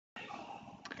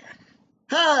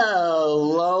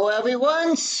Hello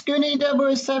everyone,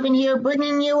 Scooty007 here,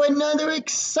 bringing you another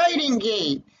exciting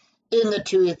game in the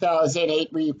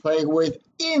 2008 replay with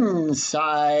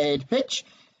Inside Pitch.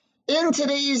 In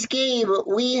today's game,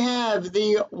 we have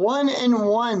the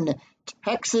 1-1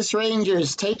 Texas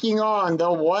Rangers taking on the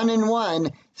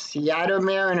 1-1 Seattle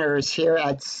Mariners here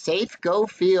at Safeco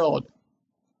Field.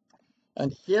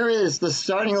 And here is the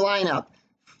starting lineup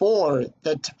for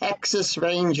the Texas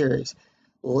Rangers.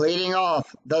 Leading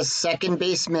off, the second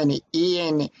baseman,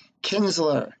 Ian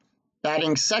Kinsler.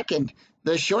 Batting second,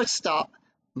 the shortstop,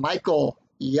 Michael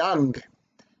Young.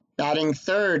 Batting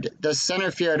third, the center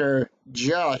fielder,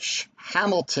 Josh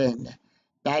Hamilton.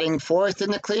 Batting fourth in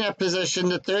the cleanup position,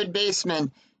 the third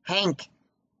baseman, Hank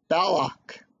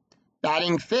Bellock.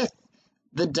 Batting fifth,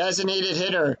 the designated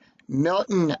hitter,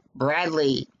 Milton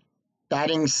Bradley.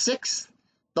 Batting sixth,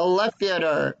 the left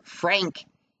fielder, Frank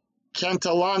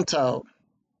Cantalanto.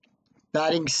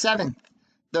 Batting seventh,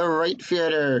 the right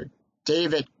fielder,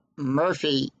 David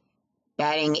Murphy.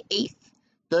 Batting eighth,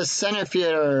 the center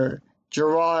fielder,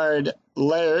 Gerard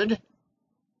Laird,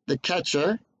 the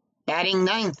catcher. Batting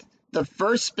ninth, the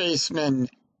first baseman,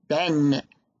 Ben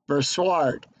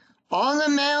Bersward. On the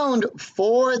mound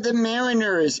for the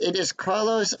Mariners, it is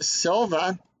Carlos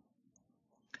Silva.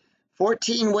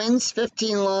 14 wins,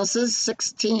 15 losses,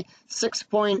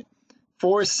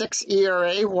 6.46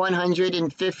 ERA,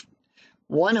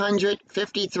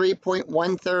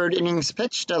 153.13 innings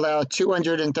pitched, allowed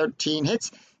 213 hits,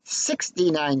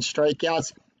 69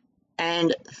 strikeouts,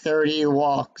 and 30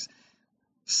 walks.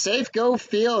 Safeco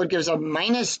Field gives a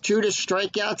 -2 to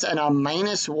strikeouts and a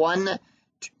 -1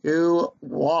 to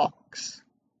walks.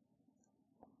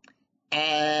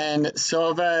 And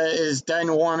Silva is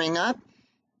done warming up,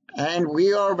 and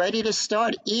we are ready to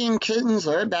start. Ian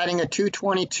Kinsler batting a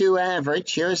 .222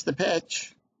 average. Here's the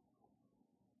pitch.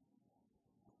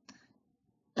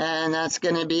 And that's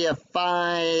going to be a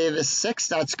 5-6.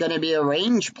 That's going to be a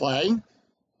range play.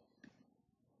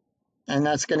 And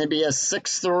that's going to be a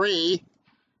 6-3.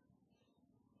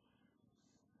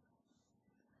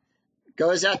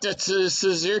 Goes out to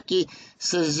Suzuki.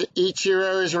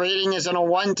 Ichiro's rating is on a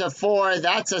 1-4.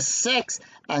 That's a 6.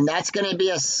 And that's going to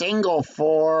be a single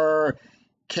for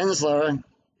Kinsler.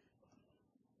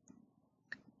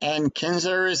 And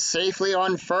Kinsler is safely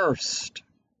on first.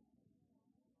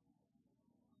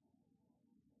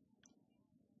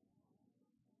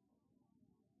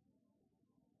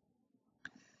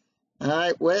 All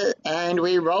right, and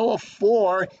we roll a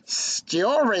 4.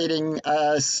 Steal rating,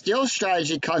 steal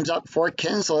strategy comes up for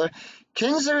Kinsler.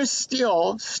 Kinsler's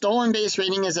stolen base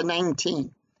rating is a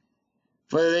 19.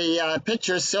 For the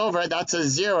pitcher, Silva, that's a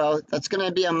 0. That's going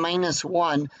to be a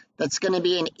 -1. That's going to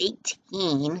be an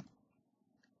 18.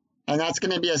 And that's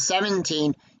going to be a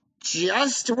 17.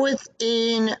 Just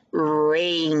within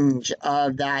range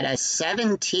of that, a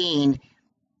 17.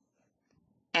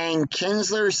 And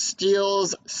Kinsler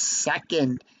steals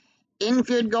second.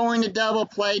 Infield going to double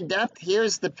play depth.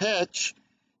 Here's the pitch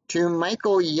to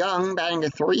Michael Young, batting a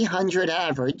 .300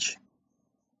 average.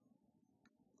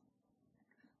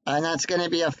 And that's going to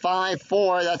be a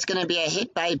 5-4. That's going to be a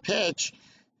hit by pitch.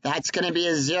 That's going to be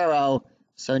a 0.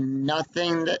 So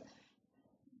nothing that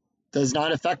does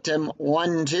not affect him.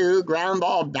 1-2, ground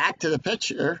ball back to the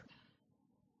pitcher.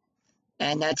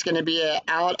 And that's going to be an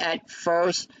out at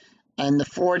first. And the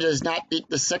 4 does not beat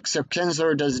the 6, so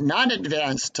Kinsler does not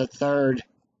advance to third.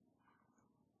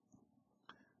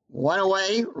 1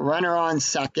 away, runner on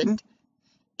second.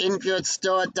 Infield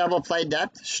still at double play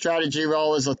depth. Strategy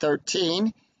roll is a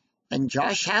 13. And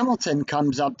Josh Hamilton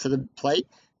comes up to the plate,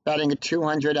 batting a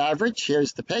 .200 average.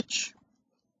 Here's the pitch.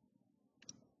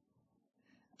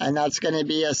 And that's going to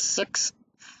be a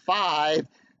 6-5.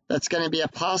 That's going to be a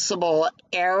possible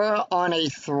error on a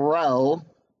throw.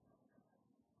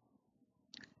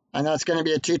 And that's going to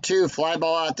be a 2-2. Fly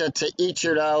ball out there to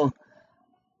Ichiro.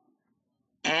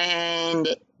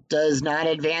 And does not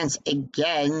advance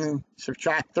again.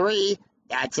 Subtract 3.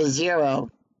 That's a 0.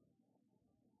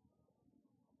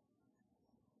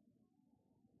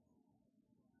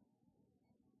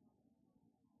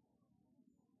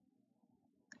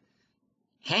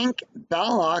 Hank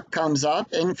Bellock comes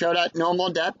up. Infield at normal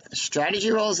depth.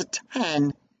 Strategy rolls a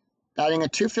 10. Batting a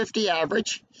 .250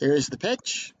 average. Here's the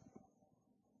pitch.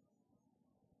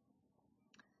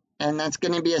 And that's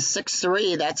going to be a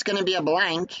 6-3. That's going to be a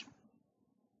blank.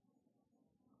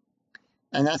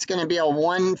 And that's going to be a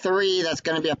 1-3. That's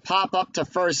going to be a pop up to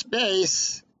first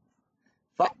base.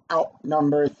 For out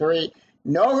number 3.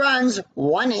 No runs,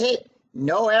 1 hit,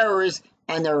 no errors,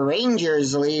 and the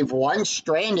Rangers leave 1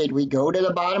 stranded. We go to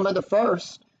the bottom of the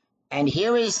first. And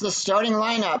here is the starting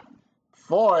lineup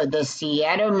for the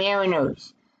Seattle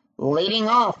Mariners. Leading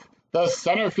off, the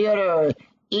center fielder,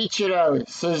 Ichiro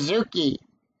Suzuki.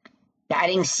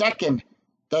 Batting second,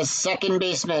 the second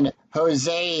baseman,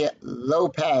 Jose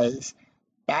Lopez.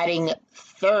 Batting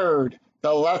third,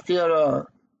 the left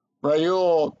fielder,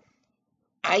 Raul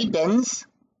Ibens.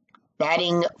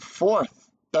 Batting fourth,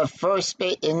 the first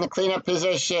in the cleanup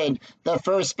position, the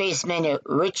first baseman,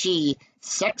 Richie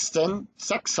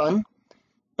Sexson.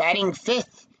 Batting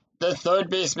fifth, the third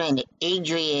baseman,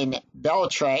 Adrian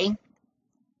Beltre.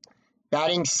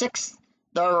 Batting sixth,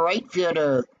 the right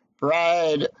fielder,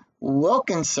 Brad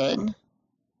Wilkinson.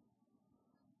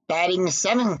 Batting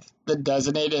seventh, the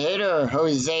designated hitter,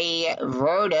 Jose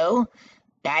Verdo.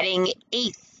 Batting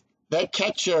eighth, the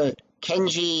catcher,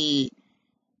 Kenji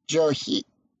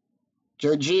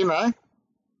Jojima.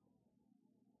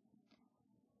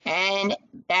 And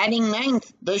batting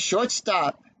ninth, the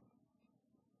shortstop,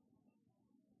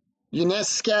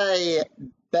 Yunesuke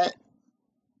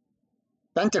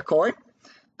Bentecourt.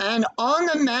 And on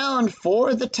the mound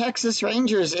for the Texas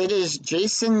Rangers, it is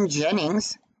Jason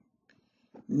Jennings.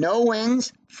 No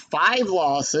wins, 5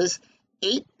 losses,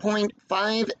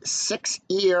 8.56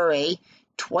 ERA,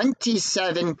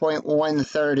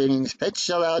 27.13 innings pitched,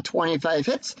 allowed 25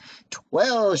 hits,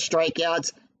 12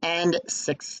 strikeouts, and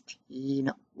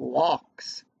 16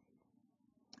 walks.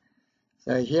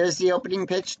 So here's the opening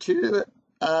pitch to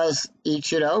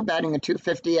Ichiro, batting a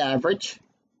 .250 average.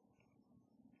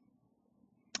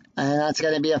 And that's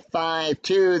going to be a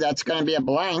 5-2. That's going to be a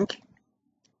blank.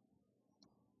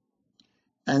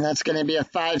 And that's going to be a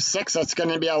 5-6. That's going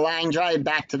to be a line drive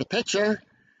back to the pitcher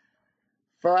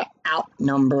for out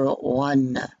number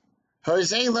 1.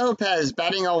 Jose Lopez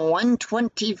batting a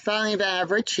 125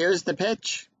 average. Here's the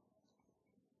pitch.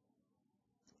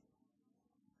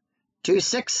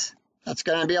 2-6. That's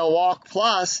going to be a walk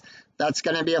plus. That's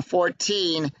going to be a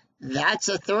 14. That's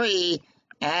a 3.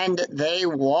 And they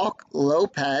walk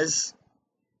Lopez.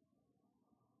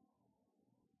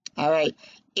 All right.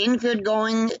 Infield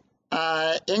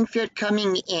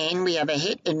coming in. We have a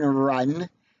hit and run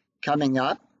coming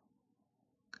up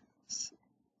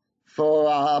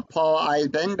for Paul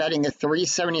Eisman, batting a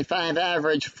 .375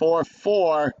 average,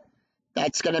 4-4.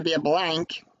 That's going to be a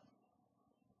blank.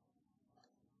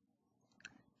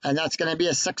 And that's going to be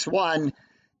a 6-1.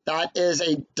 That is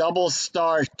a double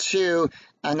star 2,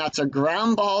 and that's a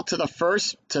ground ball to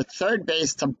third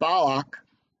base to Balak.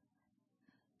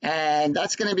 And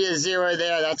that's going to be a 0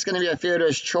 there. That's going to be a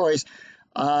fielder's choice.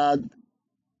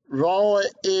 Roll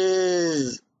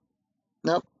is,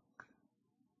 nope.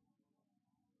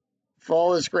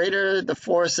 Fall is greater. The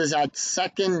force is at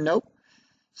second. Nope.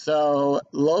 So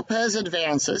Lopez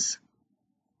advances.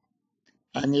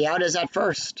 And the out is at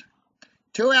first.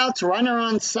 2 outs, runner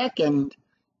on second.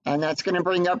 And that's going to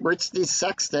bring up Richie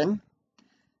Sexson.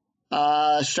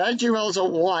 Strategy rolls a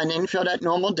 1. Infield at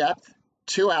normal depth.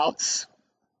 2 outs.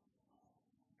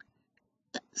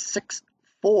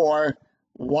 6-4.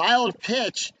 Wild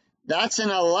pitch. That's an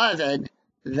 11.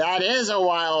 That is a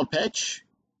wild pitch.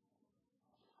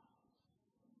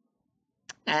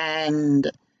 And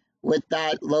with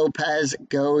that, Lopez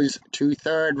goes to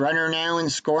third. Runner now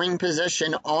in scoring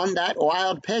position on that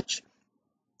wild pitch.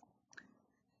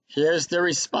 Here's the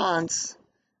response.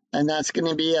 And that's going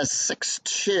to be a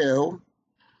 6-2.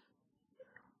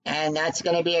 And that's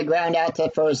going to be a ground out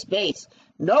to first base.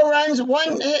 No runs,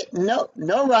 1 hit. No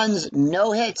runs,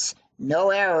 no hits,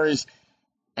 no errors.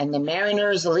 And the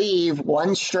Mariners leave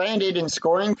 1 stranded in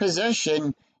scoring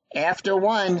position. After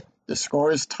 1, the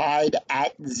score is tied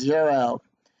at 0.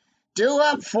 Due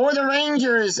up for the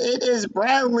Rangers, it is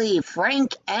Bradley,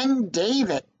 Frank, and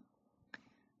David.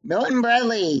 Milton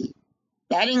Bradley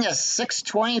batting a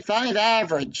 .625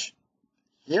 average.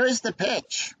 Here's the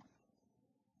pitch.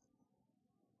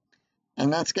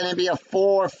 And that's going to be a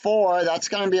 4-4. That's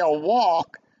going to be a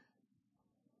walk.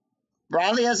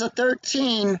 Bradley has a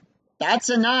 13. That's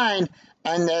a 9.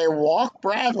 And they walk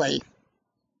Bradley.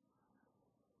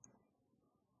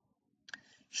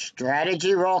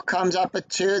 Strategy roll comes up at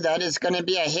 2. That is going to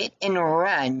be a hit and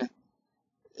run.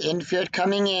 Infield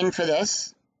coming in for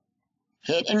this.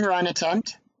 Hit and run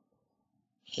attempt.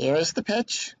 Here's the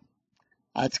pitch.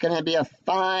 That's going to be a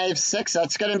 5-6.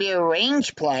 That's going to be a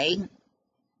range play.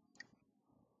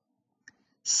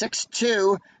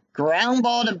 6-2. Ground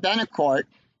ball to Bentecourt.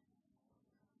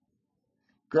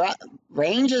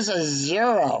 Range is a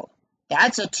 0.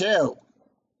 That's a 2.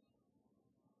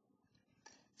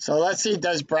 So let's see.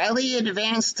 Does Bradley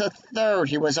advance to third?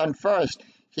 He was on first.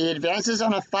 He advances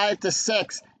on a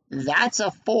 5-6. That's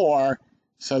a 4.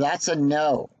 So that's a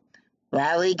no.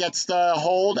 Bradley gets the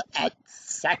hold at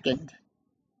second.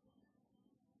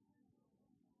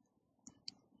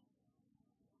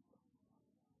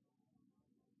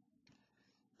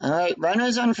 All right,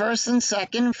 runners on first and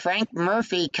second. Frank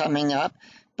Murphy coming up,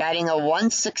 batting a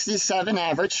 167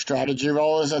 average. Strategy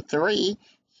roll is a 3.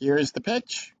 Here's the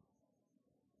pitch.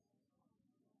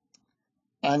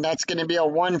 And that's going to be a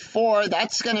 1-4.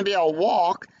 That's going to be a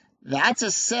walk. That's a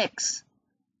 6.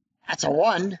 That's a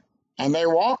 1. And they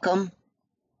walk him.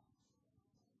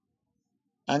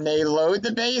 And they load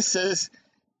the bases.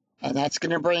 And that's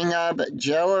going to bring up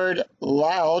Gerald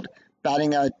Loud,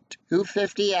 batting a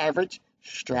 250 average.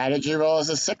 Strategy roll is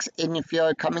a 6.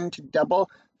 Infield coming to double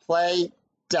play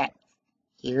depth.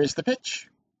 Here's the pitch.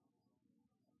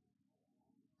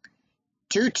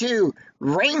 2-2.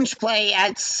 Range play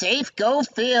at Safeco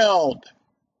Field.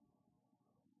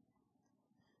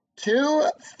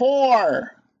 2-4.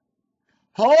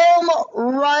 Home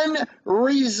run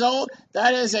result.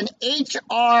 That is an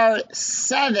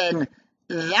HR7.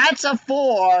 That's a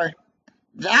 4.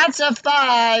 That's a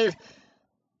 5.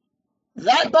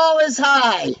 That ball is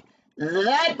high.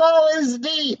 That ball is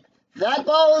deep. That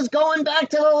ball is going back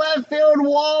to the left field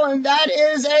wall, and that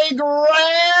is a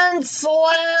grand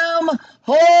slam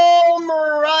home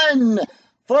run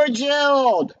for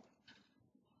Gerald.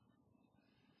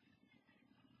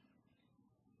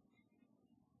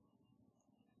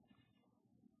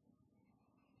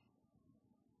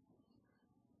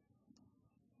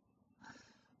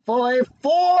 For a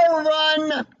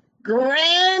 4-run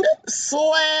grand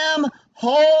slam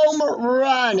home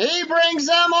run. He brings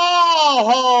them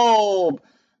all home.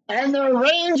 And the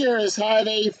Rangers have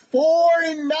a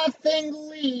 4-0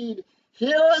 lead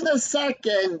here in the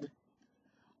second.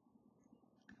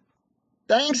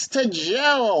 Thanks to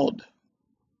Gerald.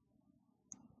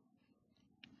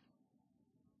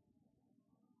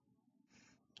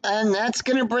 And that's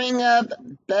going to bring up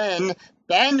Ben.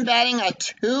 Ben batting a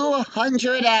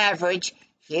 200 average.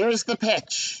 Here's the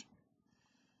pitch.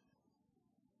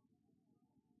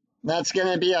 That's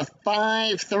going to be a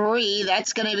 5-3.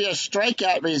 That's going to be a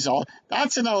strikeout result.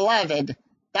 That's an 11.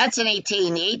 That's an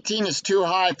 18. The 18 is too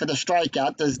high for the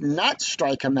strikeout. Does not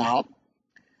strike him out.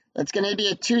 That's going to be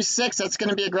a 2-6. That's going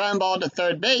to be a ground ball to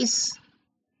third base.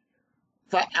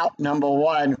 For out number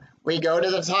 1. We go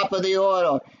to the top of the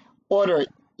order.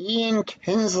 Ian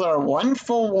Kinsler,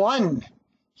 1-for-1.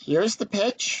 Here's the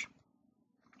pitch.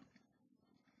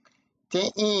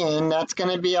 To Ian, that's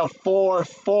going to be a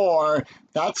 4-4.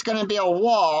 That's going to be a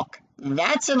walk.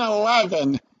 That's an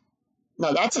 11.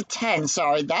 No, that's a 10,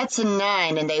 sorry. That's a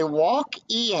 9, and they walk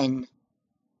Ian.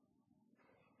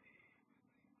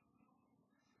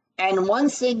 And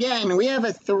once again, we have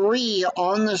a 3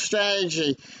 on the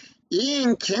strategy.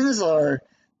 Ian Kinsler,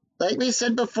 like we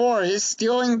said before, his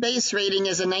stealing base rating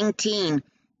is a 19.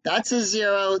 That's a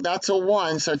 0, that's a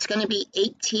 1, so it's going to be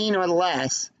 18 or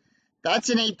less. That's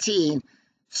an 18.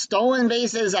 Stolen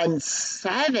bases on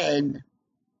 7,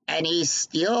 and he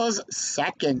steals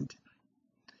second.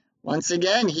 Once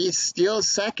again, he steals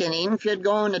second. Infield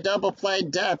going to double play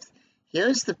depth.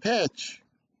 Here's the pitch.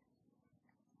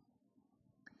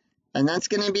 And that's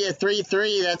going to be a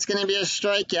 3-3. That's going to be a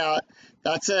strikeout.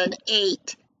 That's an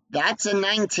 8. That's a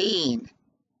 19.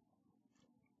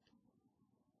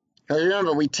 Because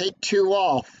remember, we take 2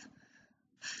 off.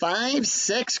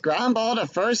 5-6, ground ball to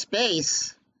first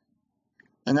base.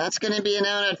 And that's going to be an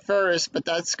out at first, but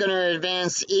that's going to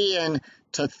advance Ian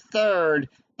to third.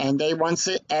 And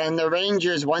the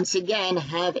Rangers once again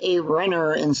have a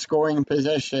runner in scoring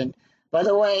position. By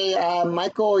the way,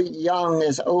 Michael Young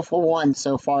is 0-for-1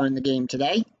 so far in the game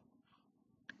today.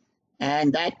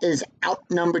 And that is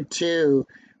out number 2.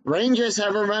 Rangers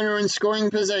have a runner in scoring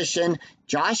position.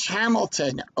 Josh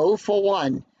Hamilton,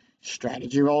 0-for-1.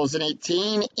 Strategy rolls an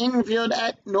 18. Infield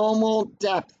at normal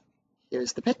depth.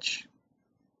 Here's the pitch.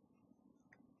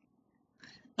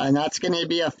 And that's going to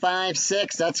be a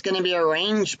 5-6. That's going to be a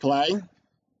range play.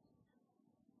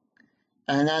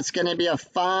 And that's going to be a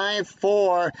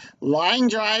 5-4. Line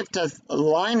drive to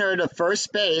liner to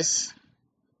first base.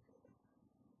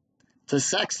 To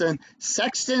Sexton.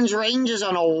 Sexton's range is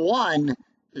on a 1.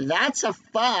 That's a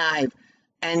 5.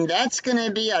 And that's going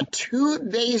to be a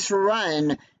 2-base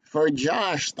run for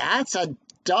Josh. That's a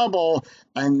double.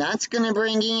 And that's going to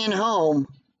bring Ian home.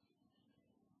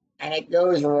 And it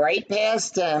goes right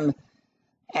past him.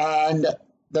 And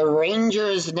the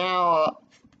Rangers now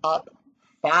up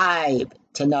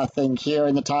 5-0 here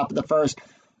in the top of the first.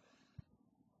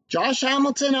 Josh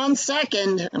Hamilton on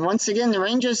second. And once again, the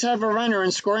Rangers have a runner in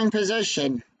scoring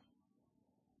position.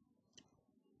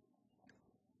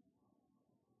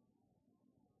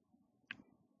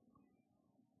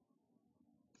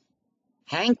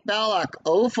 Hank Bellock,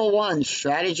 0-for-1.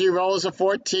 Strategy rolls a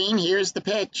 14. Here's the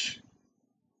pitch.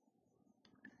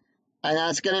 And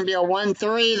that's going to be a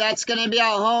 1-3. That's going to be a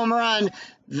home run.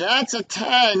 That's a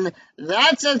 10.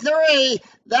 That's a 3.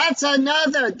 That's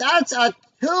another. That's a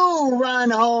 2-run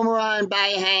home run by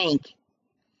Hank.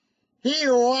 He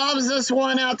lobs this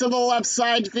one out to the left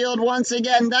side field once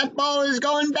again. That ball is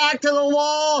going back to the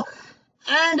wall.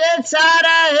 And it's out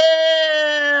of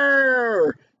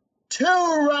here.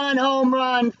 2-run home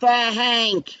run for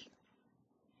Hank.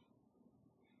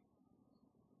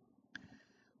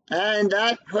 And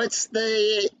that puts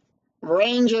the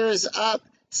Rangers up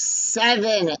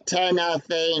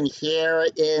 7-0 here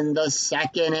in the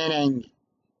second inning.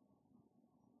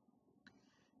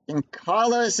 And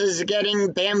Carlos is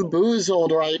getting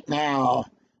bamboozled right now.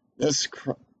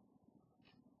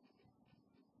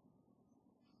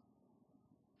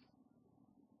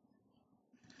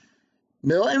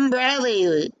 Milton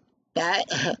Bradley,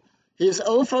 he's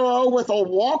 0 for 0 with a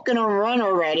walk and a run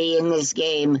already in this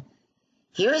game.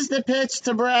 Here's the pitch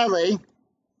to Bradley.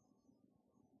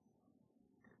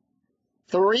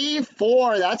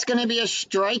 3-4. That's going to be a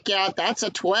strikeout. That's a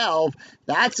 12.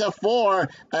 That's a 4.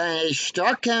 And he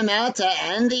struck him out to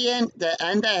end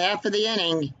the half of the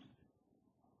inning.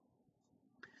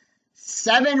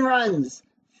 7 runs,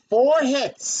 4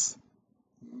 hits,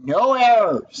 no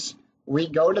errors. We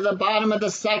go to the bottom of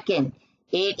the second.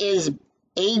 It is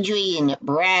Adrian,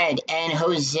 Brad, and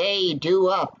Jose due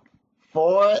up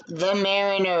for the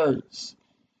Mariners.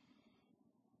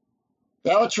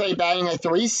 Beltre batting a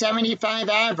 .375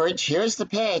 average. Here's the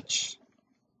pitch.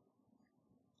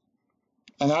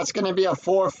 And that's going to be a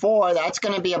 4-4. That's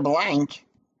going to be a blank.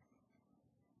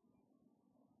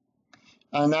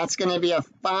 And that's going to be a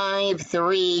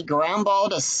 5-3 ground ball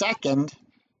to second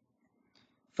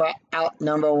for out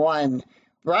number 1.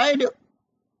 Brad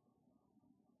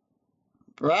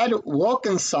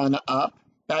Wilkinson up,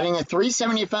 batting a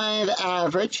 .375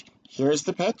 average. Here's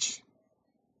the pitch.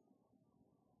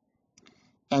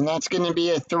 And that's going to be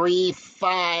a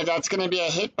 3-5. That's going to be a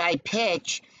hit by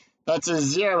pitch. That's a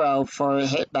 0 for a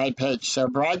hit by pitch. So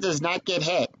Brad does not get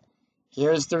hit.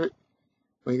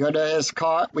 We go to his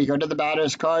card. We go to the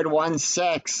batter's card,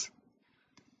 1-6.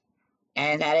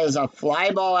 And that is a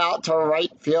fly ball out to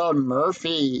right field.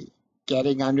 Murphy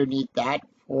getting underneath that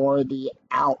for the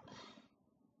out.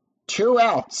 2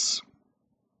 outs.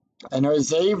 And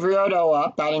Jose Viodo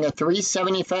up, batting a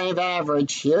 .375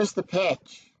 average. Here's the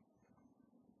pitch.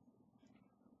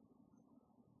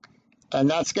 And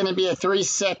that's going to be a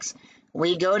 3-6.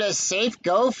 We go to safe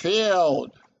go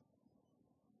field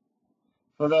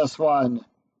for this one.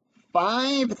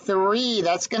 5-3.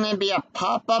 That's going to be a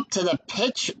pop up to the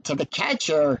pitch to the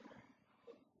catcher.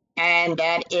 And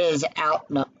that is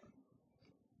out. No.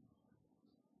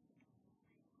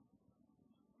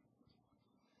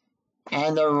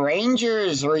 And the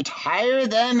Rangers retire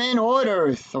them in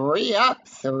order. 3 up,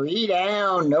 3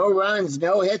 down. No runs,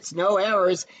 no hits, no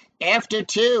errors. After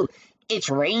 2. It's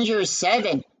Rangers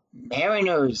 7,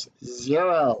 Mariners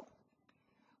 0.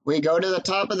 We go to the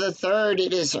top of the third.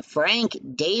 It is Frank,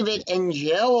 David, and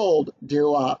Gerald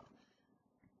due up.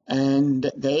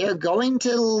 And they are going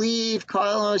to leave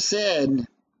Carlos in.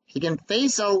 He can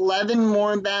face 11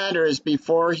 more batters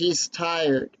before he's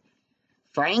tired.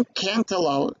 Frank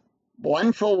Cantaloupe,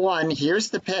 1 for 1.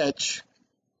 Here's the pitch.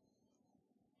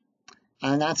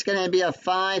 And that's going to be a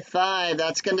 5-5.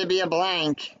 That's going to be a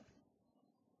blank.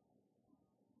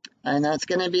 And that's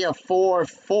going to be a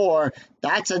 4-4.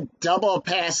 That's a double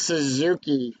past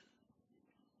Suzuki.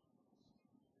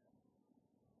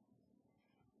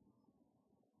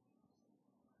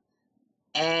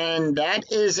 And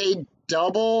that is a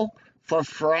double for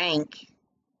Frank.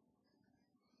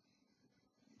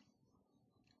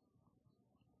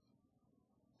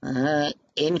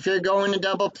 If you're going to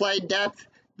double play depth,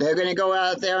 they're going to go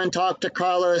out there and talk to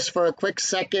Carlos for a quick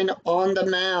second on the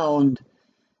mound.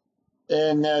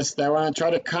 In this, they want to try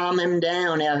to calm him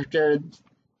down after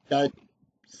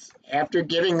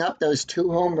giving up those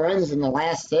 2 home runs in the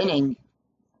last inning.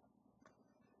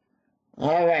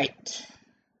 All right.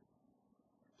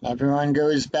 Everyone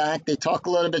goes back. They talk a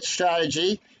little bit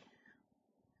strategy.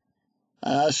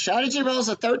 Strategy rolls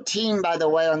a 13, by the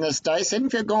way, on this dice. And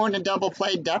if you're going to double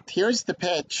play depth, here's the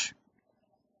pitch.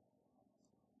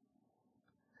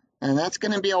 And that's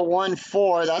going to be a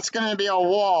 1-4. That's going to be a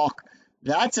walk.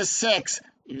 That's a 6.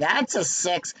 That's a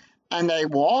 6. And they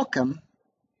walk him.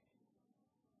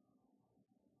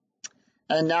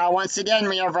 And now, once again,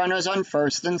 we have runners on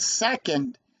first and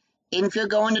second. If you're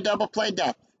going to double play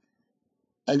depth.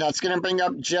 And that's going to bring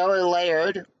up Joey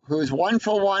Laird, who's 1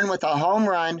 for 1 with a home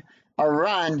run, a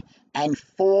run, and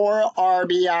 4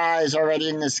 RBIs already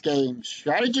in this game.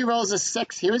 Strategy rolls a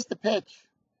 6. Here's the pitch.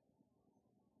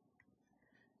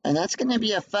 And that's going to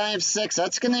be a 5-6.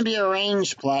 That's going to be a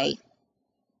range play.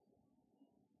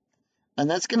 And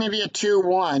that's going to be a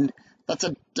 2-1. That's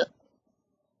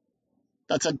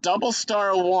a double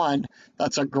star 1.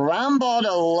 That's a ground ball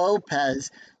to Lopez.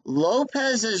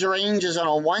 Lopez's range is on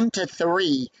a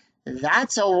 1-3.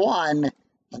 That's a 1.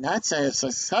 And that's a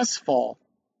successful.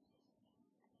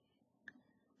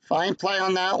 Fine play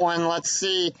on that one. Let's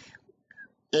see.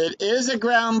 It is a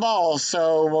ground ball,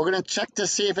 so we're going to check to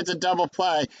see if it's a double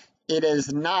play. It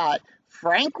is not.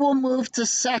 Frank will move to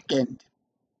second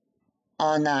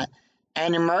on that.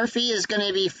 And Murphy is going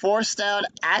to be forced out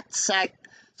at second.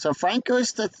 So Frank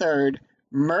goes to third.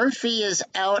 Murphy is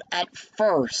out at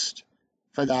first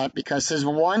for that because his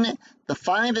 1, the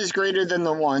 5 is greater than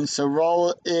the 1. So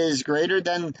roll is greater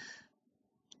than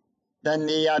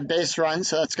the base run.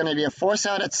 So that's going to be a force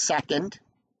out at second.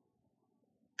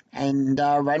 And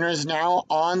runners now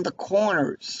on the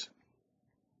corners.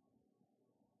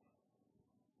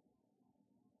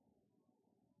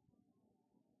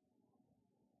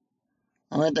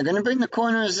 All right, they're going to bring the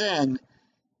corners in.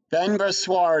 Ben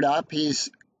Bersuard up. He's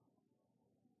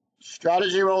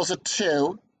strategy rolls a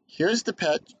 2. Here's the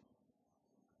pitch.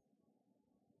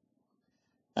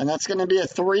 And that's going to be a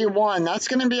 3-1. That's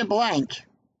going to be a blank.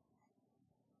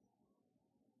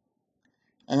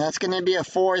 And that's going to be a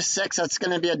 4-6. That's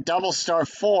going to be a double star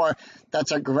 4.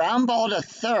 That's a ground ball to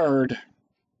third.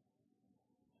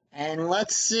 And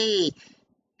let's see.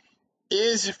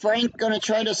 Is Frank going to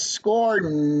try to score?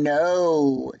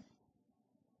 No.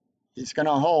 He's going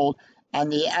to hold. And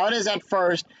the out is at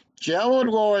first. Gerald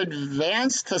will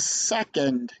advance to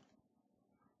second.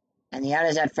 And the out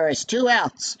is at first. 2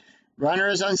 outs.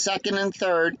 Runners on second and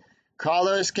third.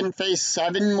 Carlos can face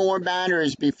 7 more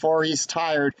batters before he's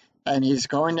tired. And he's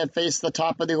going to face the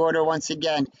top of the order once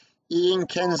again. Ian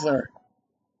Kinsler.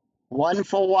 1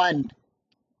 for 1.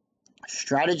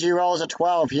 Strategy rolls a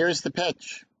 12. Here's the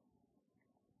pitch.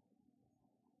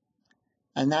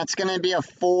 And that's going to be a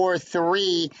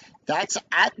 4-3. That's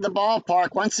at the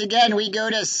ballpark. Once again, we go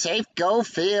to Safe Go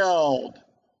Field.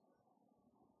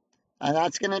 And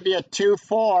that's going to be a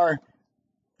 2-4.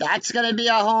 That's going to be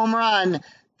a home run.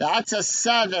 That's a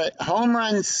 7. Home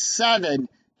run 7.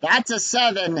 That's a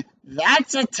 7.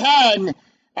 That's a 10.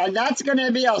 And that's going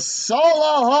to be a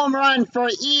solo home run for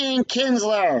Ian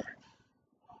Kinsler.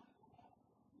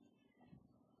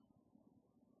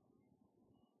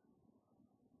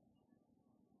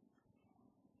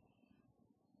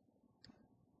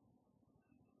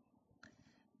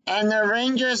 And the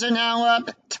Rangers are now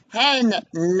up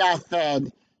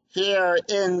 10-0 here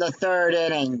in the third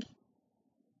inning.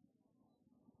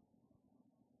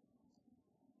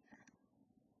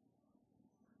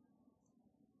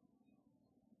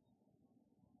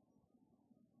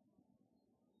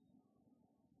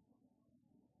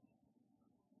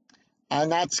 And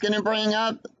that's going to bring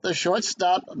up the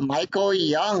shortstop, Michael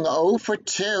Young, 0 for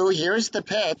 2. Here's the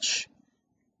pitch.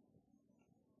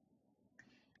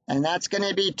 And that's going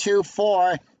to be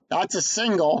 2-4. That's a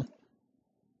single.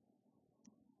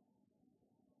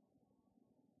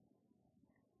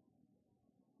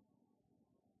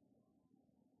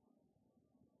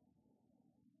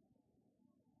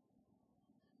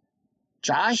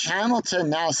 Josh Hamilton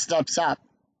now steps up,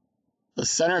 the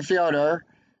center fielder.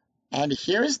 And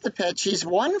here's the pitch. He's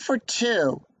 1 for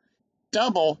 2.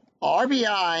 Double,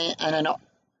 RBI, and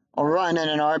a run and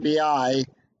an RBI.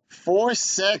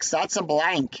 4-6. That's a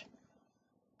blank.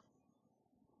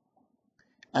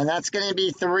 And that's going to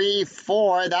be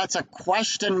 3-4. That's a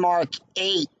question mark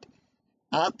 8.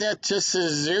 Out there to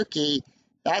Suzuki.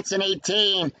 That's an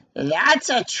 18. That's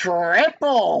a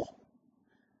triple.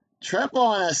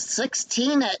 Triple and a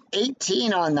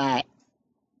 16-18 on that.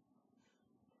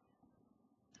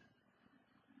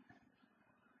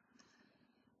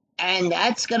 And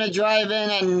that's going to drive in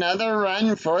another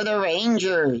run for the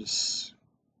Rangers.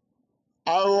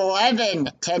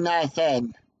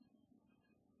 11-0.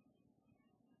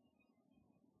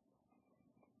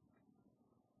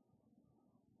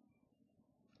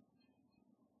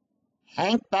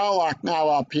 Hank Bellock now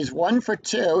up. He's 1 for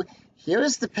 2.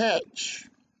 Here's the pitch.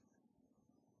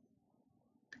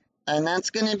 And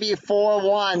that's going to be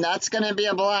 4-1. That's going to be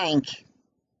a blank.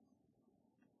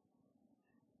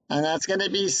 And that's going to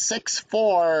be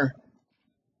 6-4.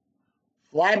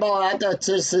 Fly ball out there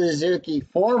to Suzuki.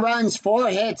 4 runs, 4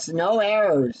 hits, no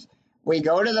errors. We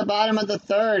go to the bottom of the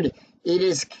third. It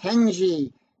is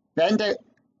Kenji,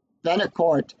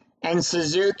 Betancourt, and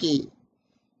Suzuki.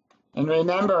 And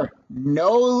remember,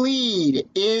 no lead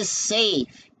is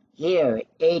safe here.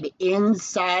 An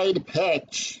inside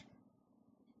pitch.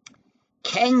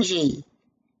 Kenji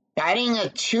Batting a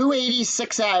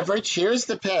 286 average. Here's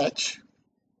the pitch.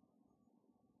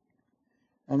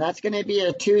 And that's going to be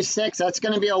a 2-6. That's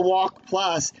going to be a walk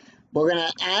plus. We're going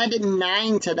to add a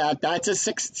 9 to that. That's a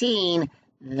 16.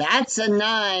 That's a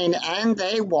 9. And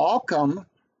they walk him.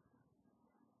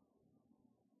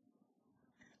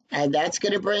 And that's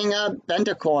going to bring up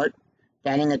Bentecourt.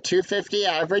 Batting a 250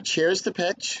 average. Here's the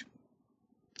pitch.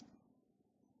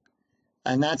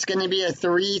 And that's going to be a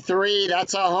 3-3.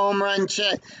 That's a home run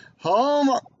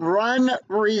home run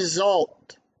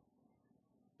result.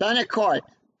 Bentecourt,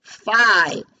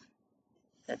 5.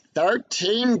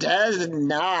 13 does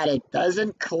not. It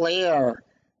doesn't clear.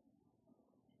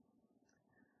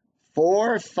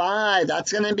 4-5.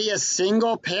 That's going to be a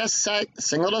single pass,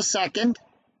 single to second.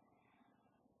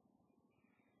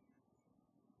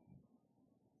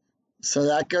 So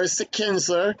that goes to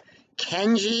Kinsler.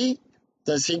 Kenji,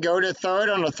 does he go to third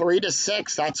on a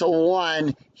 3-6? That's a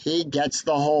 1. He gets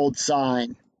the hold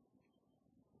sign.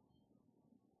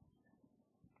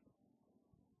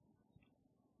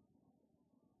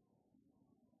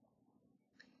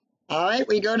 All right,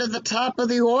 we go to the top of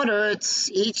the order. It's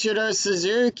Ichiro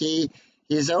Suzuki.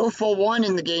 He's 0 for 1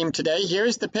 in the game today.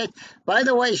 Here's the pitch. By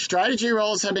the way, strategy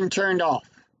rolls have been turned off.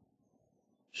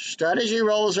 Strategy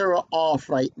rolls are off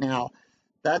right now.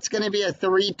 That's going to be a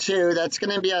 3-2. That's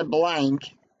going to be a blank.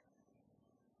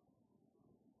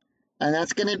 And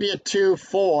that's going to be a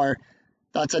 2-4.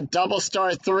 That's a double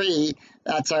star 3.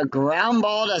 That's a ground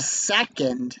ball to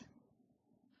second.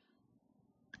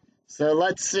 So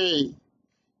let's see.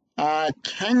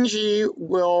 Kenji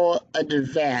will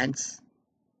advance.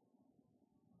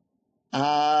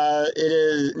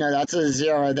 That's a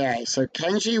 0 there. So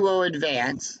Kenji will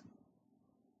advance.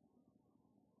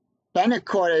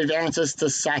 Bentecourt advances to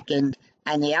second,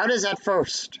 and the out is at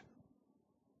first.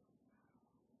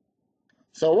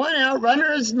 So 1 out.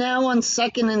 Runner is now on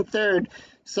second and third.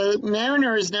 So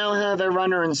Mariners now have a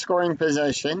runner in scoring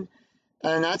position,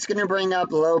 and that's going to bring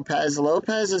up Lopez.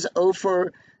 Lopez is 0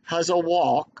 for, has a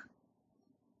walk.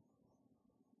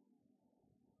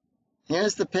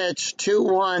 Here's the pitch,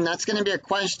 2-1. That's going to be a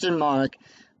question mark,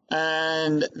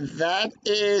 and that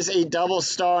is a double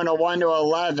star and a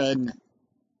 1-11.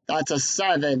 That's a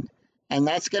 7, and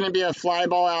that's going to be a fly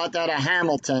ball out there to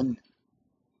Hamilton.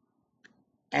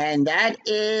 And that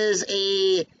is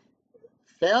a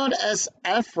failed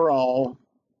SF roll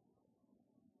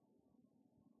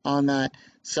on that.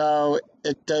 So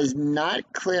it does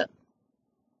not clear.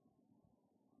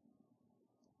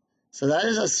 So that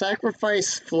is a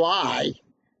sacrifice fly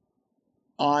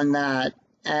on that.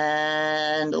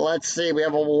 And let's see, we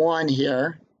have a 1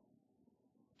 here.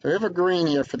 So we have a green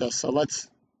here for this. So let's.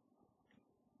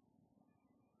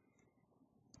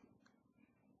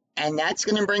 And that's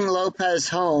going to bring Lopez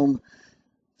home.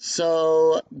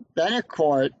 So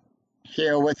Bentecourt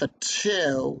here with a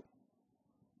 2.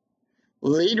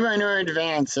 Lead runner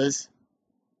advances.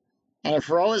 And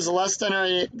if roll is less than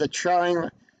the trailing,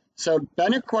 so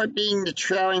Bentecourt being the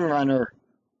trailing runner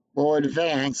will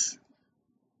advance.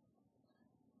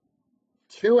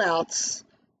 2 outs.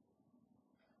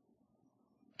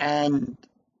 And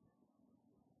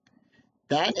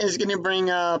that is going to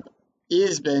bring up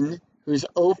Isbin, who's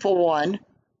 0 for 1.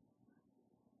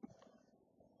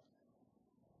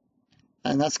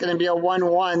 And that's going to be a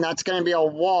 1-1. That's going to be a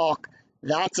walk.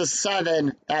 That's a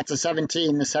 7. That's a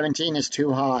 17. The 17 is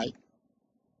too high.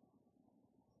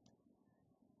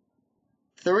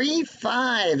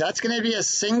 3-5. That's going to be a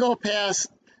single pass.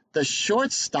 The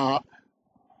shortstop.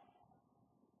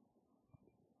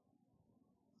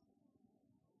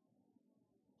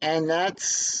 And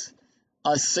that's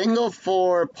a single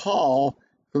for Paul,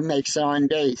 who makes it on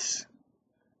base.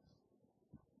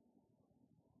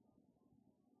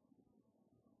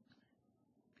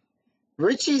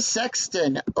 Richie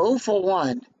Sexton, 0 for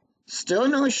 1. Still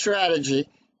no strategy.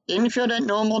 Infield at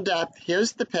normal depth.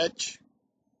 Here's the pitch.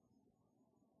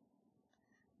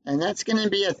 And that's going to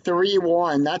be a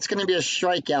 3-1. That's going to be a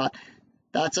strikeout.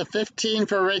 That's a 15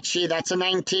 for Richie. That's a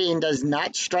 19. Does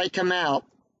not strike him out.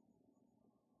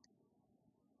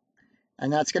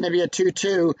 And that's going to be a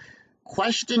 2-2.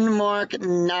 Question mark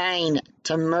 9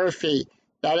 to Murphy.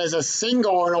 That is a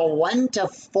single and a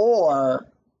 1-4.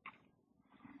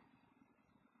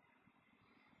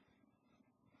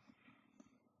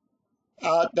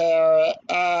 Out there,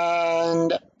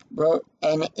 and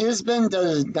Isbin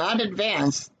does not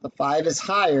advance. The 5 is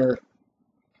higher,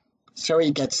 so he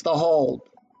gets the hold.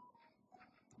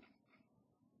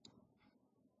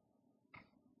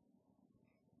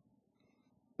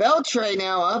 Beltre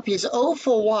now up. He's 0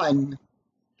 for 1.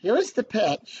 Here's the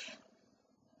pitch.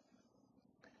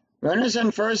 Runners on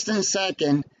first and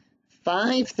second.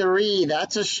 5-3,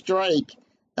 that's a strike.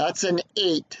 That's an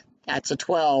 8. That's a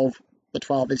 12. The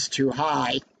 12 is too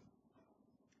high.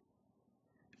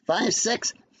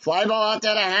 5-6, fly ball out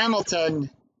there to Hamilton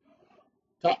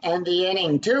to end the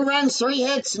inning. 2 runs, 3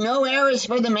 hits, no errors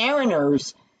for the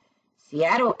Mariners.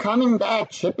 Seattle coming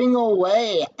back, chipping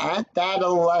away at that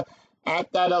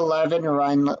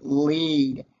 11-run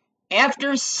lead.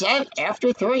 After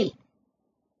 3,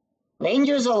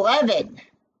 Rangers 11,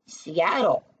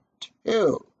 Seattle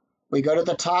 2. We go to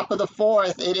the top of the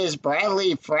 4th. It is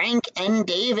Bradley, Frank, and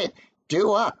David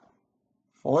due up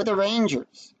for the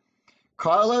Rangers.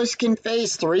 Carlos can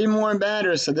face 3 more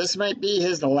batters, so this might be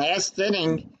his last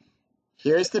inning.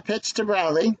 Here's the pitch to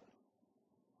Bradley,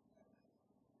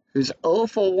 who's 0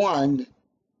 for 1,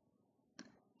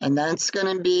 and that's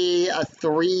going to be a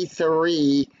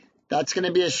 3-3. That's going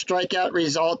to be a strikeout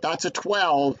result. That's a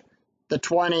 12. The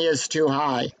 20 is too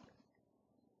high.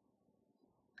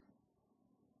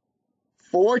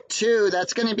 4-2,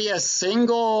 that's going to be a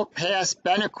single past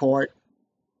Betancourt.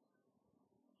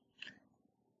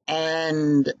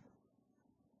 And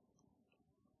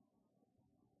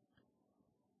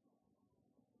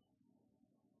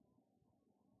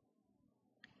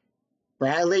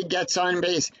Bradley gets on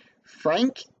base.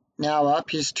 Frank now up.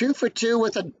 He's 2 for 2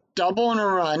 with a double and a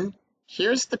run.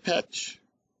 Here's the pitch.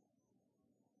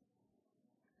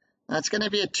 That's going to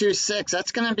be a 2-6.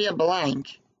 That's going to be a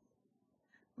blank.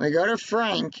 We go to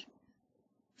Frank.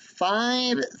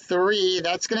 5-3.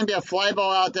 That's going to be a fly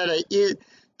ball out there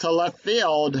to left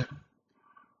field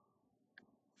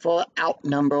for out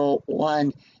number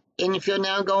 1. Infield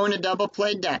now going to double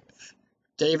play depth.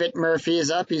 David Murphy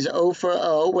is up. He's 0 for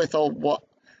 0 with a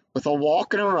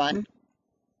walk and a run.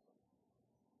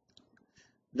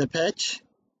 The pitch,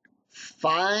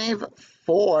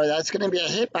 5-4. That's going to be a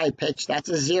hit by pitch. That's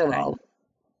a 0.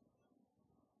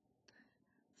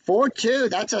 4-2.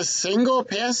 That's a single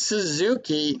past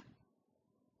Suzuki.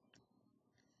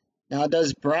 Now,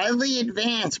 does Bradley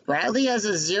advance? Bradley has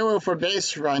a 0 for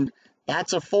base run.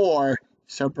 That's a 4,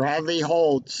 so Bradley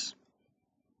holds.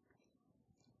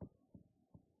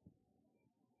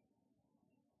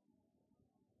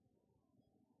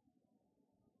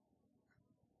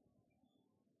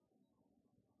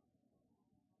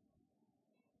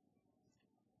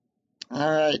 All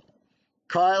right,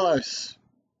 Carlos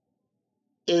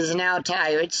is now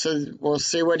tired, so we'll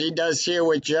see what he does here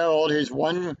with Gerald, who's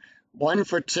 1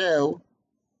 for 2.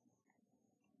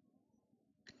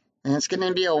 And it's going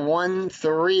to be a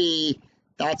 1-3.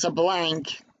 That's a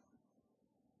blank.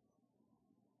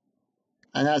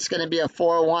 And that's going to be a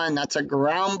 4-1. That's a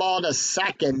ground ball to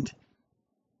second.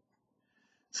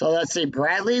 So let's see.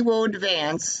 Bradley will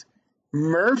advance.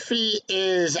 Murphy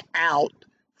is out.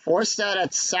 Forced out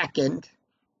at second.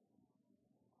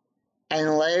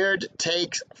 And Laird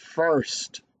takes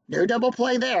first. No double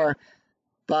play there.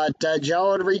 But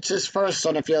Gerald reaches first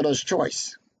on the fielder's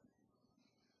choice.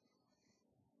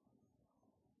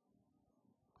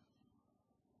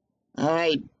 All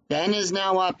right, Ben is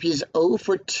now up. He's 0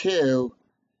 for 2.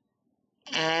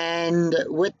 And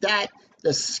with that,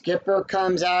 the skipper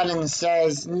comes out and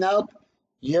says, nope,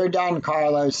 you're done,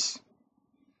 Carlos.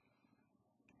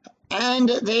 And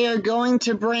they are going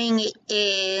to bring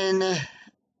in,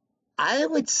 I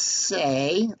would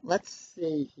say, let's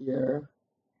see here.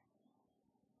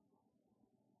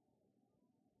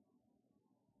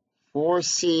 For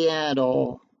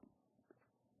Seattle,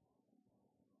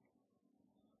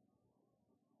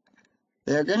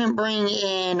 they're going to bring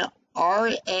in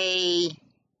R.A.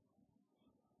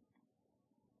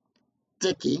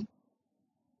 Dickey.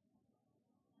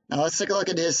 Now let's take a look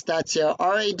at his stats here.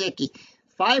 R.A. Dickey,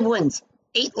 5 wins,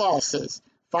 8 losses,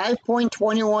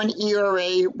 5.21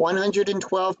 ERA,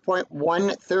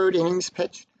 112.13 innings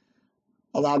pitched,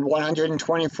 allowed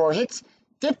 124 hits,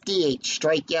 58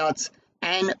 strikeouts,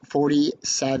 and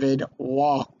 47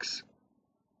 walks.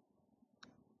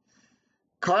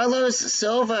 Carlos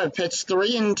Silva pitched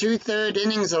 3 2/3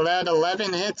 innings, allowed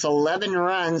 11 hits, 11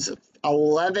 runs,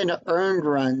 11 earned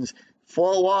runs,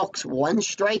 4 walks, 1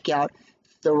 strikeout,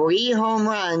 3 home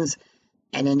runs,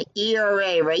 and an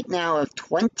ERA right now of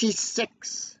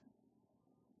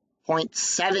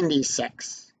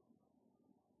 26.76.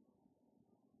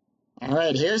 All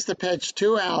right, here's the pitch,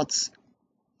 2 outs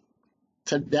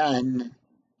to Ben.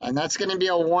 And that's going to be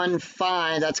a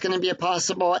 1-5. That's going to be a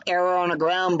possible error on a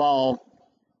ground ball.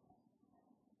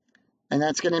 And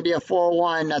that's going to be a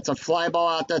 4-1. That's a fly ball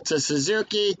out there to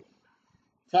Suzuki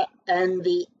to end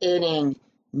the inning.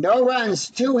 No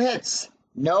runs, 2 hits,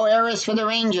 no errors for the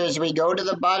Rangers. We go to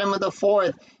the bottom of the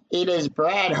 4th. It is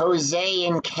Brad, Jose,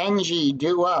 and Kenji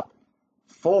due up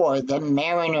for the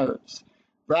Mariners.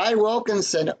 Brad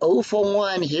Wilkinson, 0 for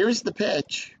 1. Here's the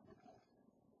pitch.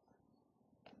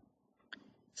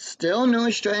 Still no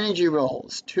strategy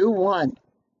rolls. 2-1.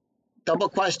 Double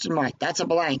question mark. That's a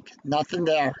blank. Nothing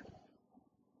there.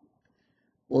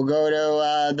 We'll go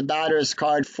to the batter's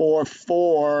card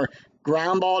 4-4.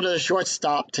 Ground ball to the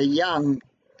shortstop to Young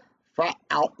for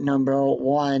out number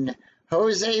 1.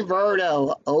 Jose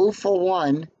Verdo, 0 for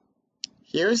 1.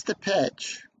 Here's the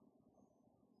pitch.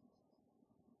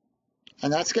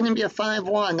 And that's going to be a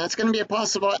 5-1. That's going to be a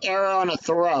possible error on a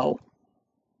throw.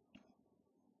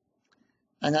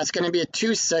 And that's going to be a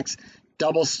 2-6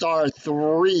 double star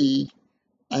 3.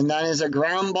 And that is a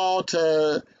ground ball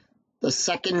to the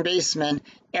second baseman.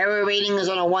 Error rating is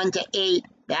on a 1 to 8.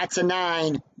 That's a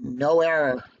 9. No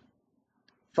error.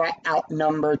 For out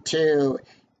number 2.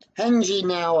 Kenji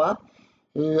now up,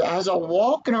 who has a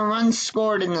walk and a run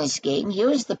scored in this game.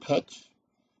 Here's the pitch.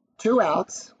 2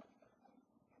 outs.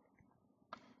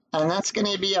 And that's going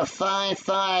to be a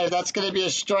 5-5. That's going to be a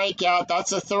strikeout.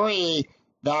 That's a 3.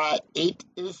 That 8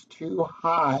 is too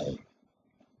high.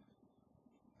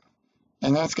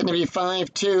 And that's going to be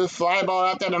 5-2. Fly ball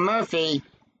out there to Murphy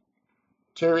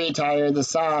to retire the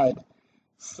side.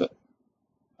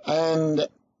 And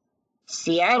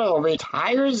Seattle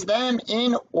retires them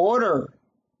in order.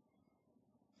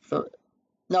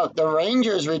 No, the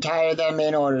Rangers retire them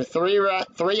in order. 3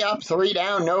 up, 3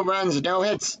 down, no runs, no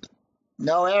hits,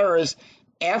 no errors.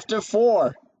 After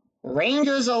 4,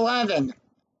 Rangers 11,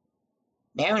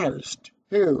 Mariners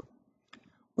 2.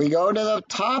 We go to the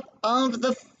top of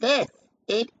the 5th.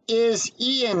 It is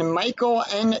Ian, Michael,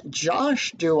 and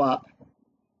Josh due up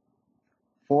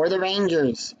for the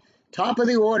Rangers. Top of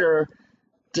the order,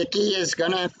 Dickey is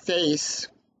going to face,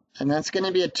 and that's going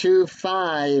to be a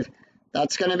 2-5.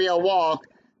 That's going to be a walk.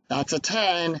 That's a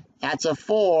 10. That's a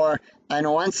 4. And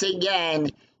once again,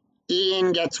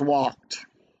 Ian gets walked.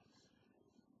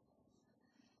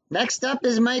 Next up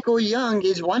is Michael Young.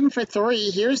 He's 1 for 3.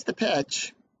 Here's the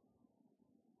pitch.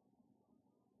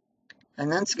 And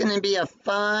that's going to be a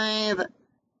 5-5.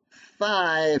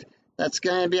 That's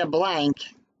going to be a blank.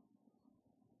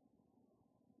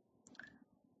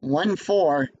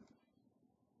 1-4.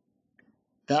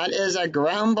 That is a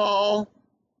ground ball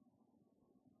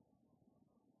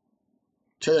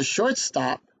to the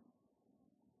shortstop.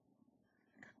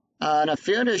 And a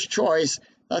fielder's choice,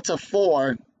 that's a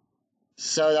 4.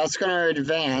 So that's going to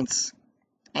advance.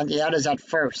 And the out is at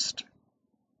first.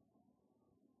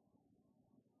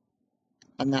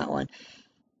 On that one.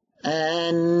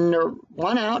 And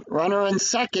 1 out, runner on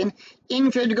second.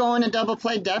 Infield going to double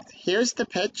play depth. Here's the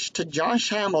pitch to Josh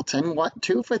Hamilton,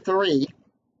 2 for 3.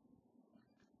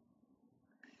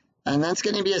 And that's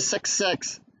going to be a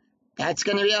 6-6. That's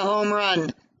going to be a home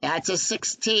run. That's a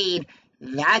 16.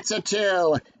 That's a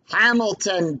 2.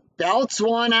 Hamilton belts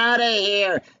one out of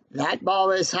here. That ball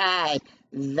is high.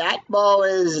 That ball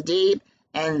is deep.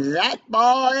 And that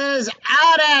ball is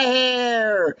out of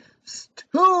here.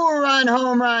 2-run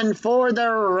home run for the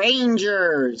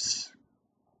Rangers.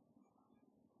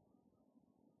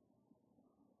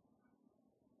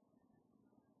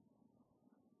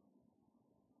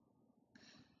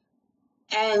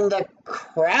 And the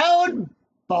crowd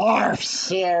barfs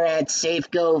here at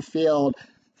Safeco Field.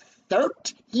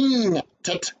 13-2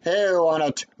 on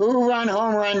a 2-run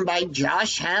home run by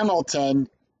Josh Hamilton.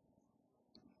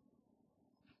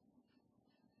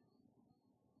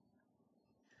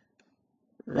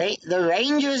 The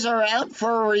Rangers are out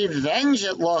for revenge,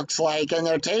 it looks like, and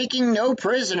they're taking no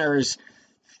prisoners.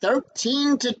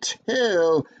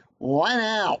 13-2, 1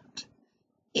 out.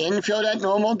 Infield at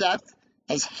normal depth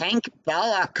as Hank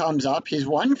Belloc comes up. He's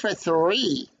 1 for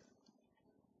 3.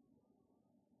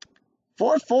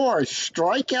 4-4,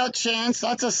 strikeout chance.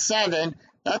 That's a 7.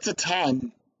 That's a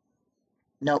 10.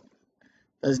 Nope.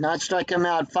 Does not strike him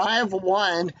out.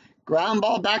 5-1, ground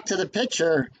ball back to the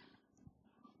pitcher.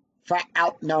 For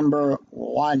out number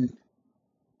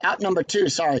 2,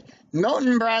 sorry.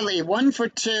 Milton Bradley, 1 for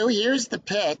 2. Here's the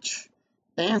pitch.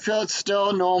 Infield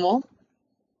still normal.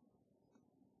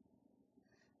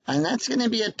 And that's going to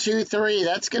be a 2-3.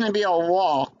 That's going to be a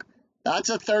walk. That's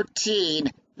a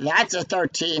 13. That's a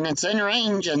 13. It's in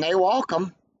range, and they walk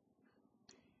him.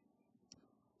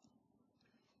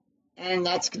 And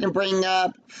that's going to bring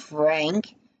up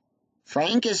Frank.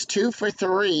 Frank is 2 for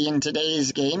 3 in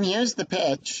today's game. Here's the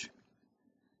pitch.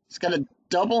 He's got a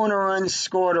double and a run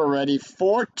scored already.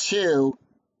 4-2.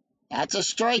 That's a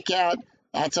strikeout.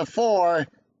 That's a 4.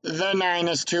 The 9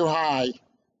 is too high.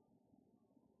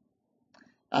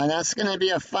 And that's going to be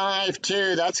a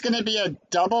 5-2. That's going to be a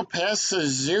double past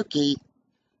Suzuki.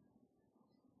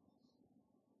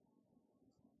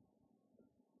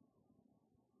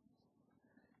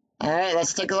 All right,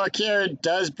 let's take a look here.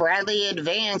 Does Bradley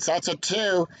advance? That's a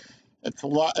 2.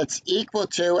 It's equal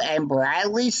to, and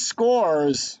Bradley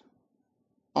scores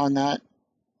on that.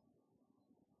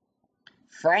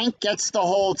 Frank gets the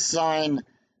hold sign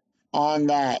on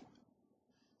that.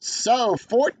 So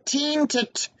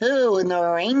 14-2, and the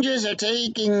Rangers are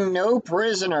taking no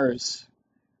prisoners.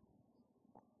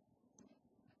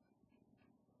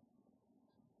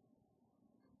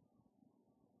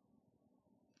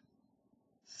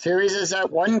 Series is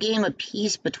at 1 game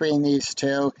apiece between these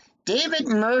two. David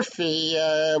Murphy,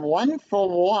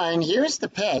 1-for-1. Here's the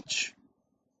pitch.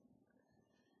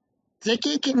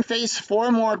 Dickey can face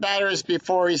 4 more batters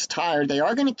before he's tired. They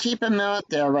are going to keep him out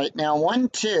there right now.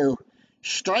 1-2.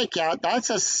 Strikeout.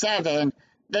 That's a 7.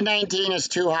 The 19 is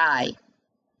too high.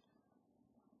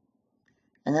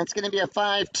 And that's going to be a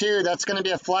 5-2. That's going to be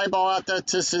a fly ball out there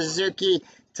to Suzuki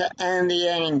to end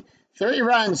the inning. 3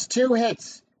 runs, 2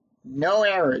 hits. No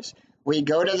errors. We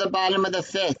go to the bottom of the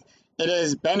 5th. It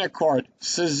is Betancourt,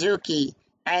 Suzuki,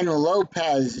 and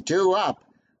Lopez due up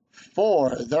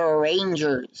for the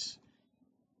Rangers.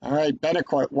 All right,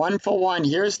 Betancourt, 1-for-1.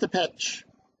 Here's the pitch.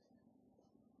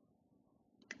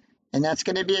 And that's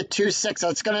going to be a 2-6.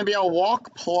 That's going to be a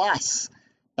walk plus.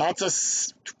 That's a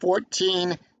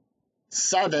 14-7.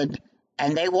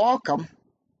 And they walk them.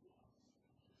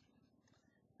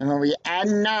 And we add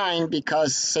 9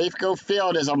 because Safeco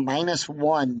Field is a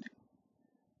 -1.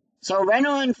 So runner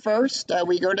on first.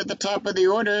 We go to the top of the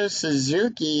order.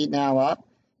 Suzuki now up.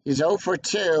 He's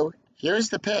 0-for-2. Here's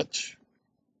the pitch.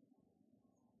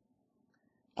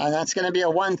 And that's going to be a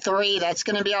 1-3. That's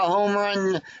going to be a home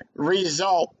run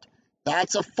result.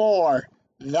 That's a 4.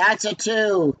 That's a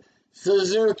 2.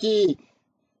 Suzuki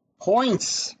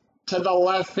points to the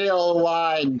left field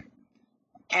line.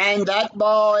 And that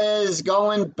ball is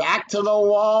going back to the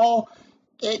wall.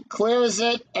 It clears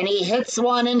it, and he hits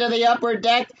one into the upper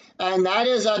deck, and that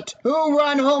is a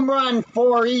 2-run home run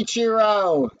for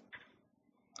Ichiro.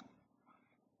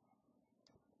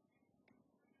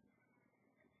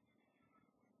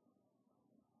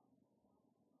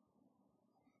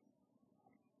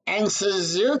 And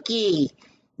Suzuki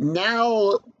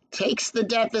now takes the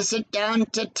deficit down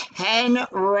to 10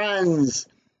 runs.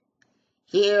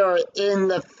 Here in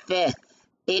the 5th,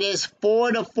 it is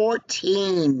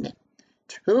 4-14.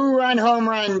 2-run home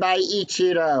run by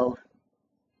Ichiro.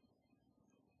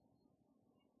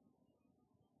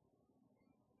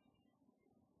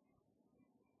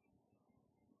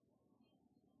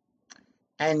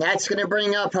 And that's going to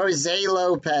bring up Jose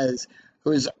Lopez,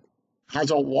 who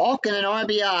has a walk and an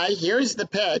RBI. Here's the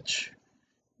pitch.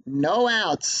 No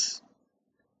outs.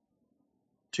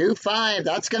 2-5.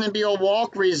 That's going to be a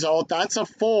walk result. That's a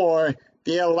 4.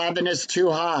 The 11 is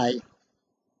too high.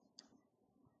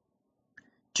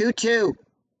 2-2.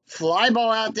 Fly ball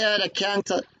out there to Kent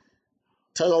to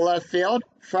the left field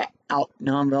for out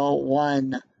number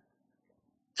 1.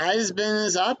 Eisman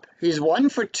is up. He's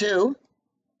 1-for-2.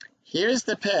 Here's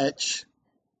the pitch.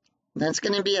 That's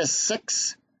going to be a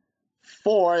 6-4.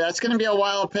 That's going to be a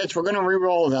wild pitch. We're going to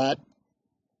re-roll that.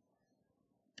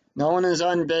 No one is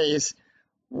on base.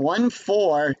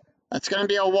 1-4. That's going to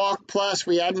be a walk plus.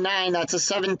 We had 9. That's a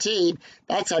 17.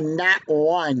 That's a nat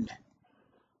 1.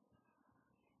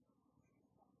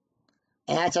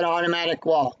 And that's an automatic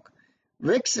walk.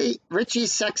 Richie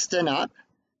Sexton up.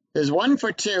 Is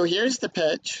 1-for-2. Here's the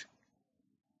pitch.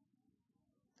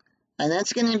 And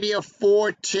that's going to be a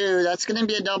 4-2. That's going to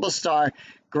be a double star.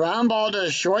 Ground ball to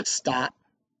a shortstop.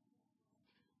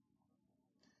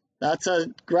 That's a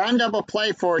ground double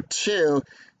play for 2.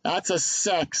 That's a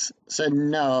 6. So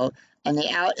no. And the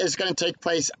out is going to take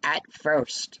place at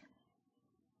first.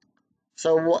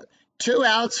 So 2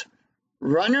 outs.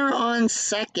 Runner on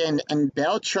second, and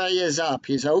Beltre is up.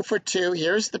 He's 0-for-2.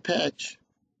 Here's the pitch.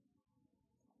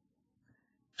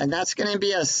 And that's going to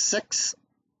be a 6-3.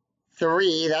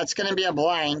 That's going to be a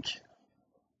blank.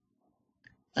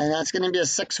 And that's going to be a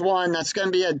 6-1. That's going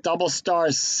to be a double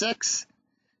star 6.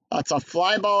 That's a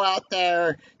fly ball out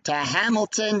there to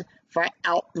Hamilton for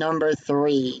out number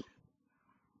 3.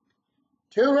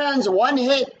 2 runs, 1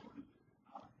 hit.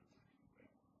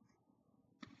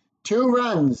 2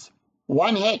 runs.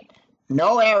 1 hit,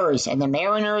 no errors, and the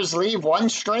Mariners leave 1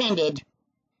 stranded.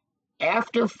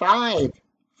 After 5,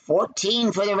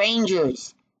 14 for the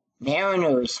Rangers.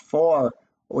 Mariners 4.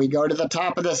 We go to the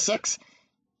top of the 6th.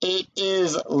 It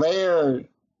is Laird,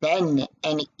 Ben,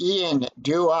 and Ian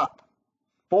due up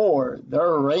for the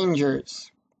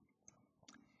Rangers.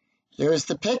 Here's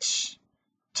the pitch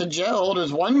to Gerald.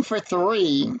 Is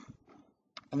 1-for-3.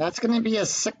 And that's going to be a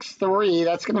 6-3.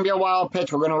 That's going to be a wild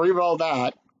pitch. We're going to re-roll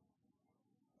that.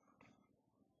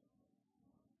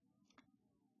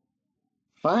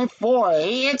 5-4.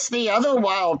 He hits the other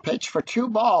wild pitch for 2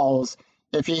 balls.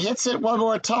 If he hits it one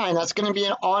more time, that's going to be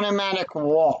an automatic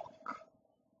walk.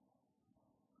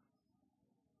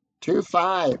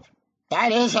 2-5.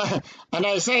 That is and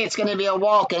I say it's going to be a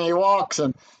walk, and he walks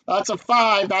him. That's a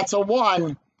 5. That's a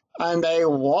 1. And they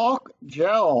walk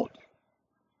Gerald.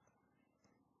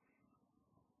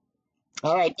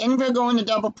 All right, Inver going to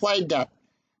double play depth.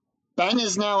 Ben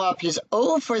is now up. He's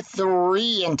 0 for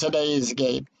 3 in today's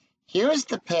game. Here's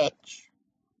the pitch.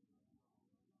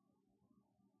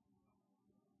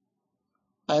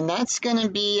 And that's going to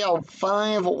be a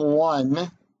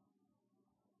 5-1.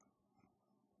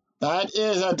 That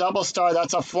is a double star.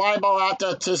 That's a fly ball out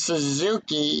to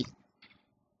Suzuki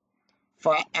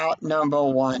for out number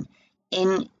 1.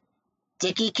 And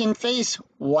Dickey can face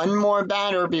one more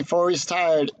batter before he's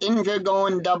tired. Inver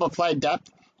going double play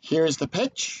depth. Here's the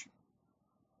pitch.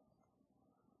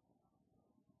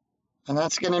 And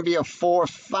that's going to be a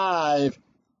 4-5.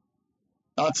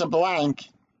 That's a blank.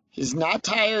 He's not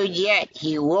tired yet.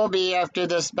 He will be after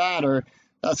this batter.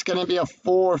 That's going to be a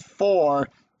 4-4.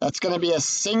 That's going to be a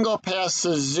single past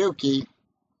Suzuki.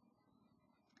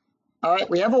 All right,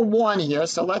 we have a 1 here,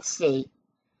 so let's see.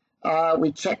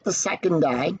 We check the second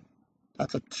die.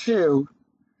 That's a 2.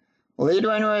 Lead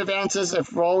runner advances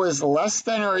if roll is less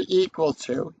than or equal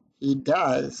to. He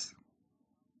does.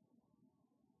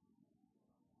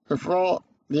 If roll,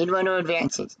 lead runner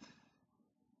advances.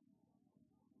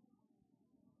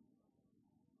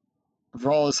 If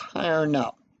roll is higher,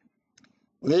 no.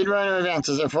 Lead runner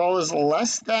advances. If roll is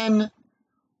less than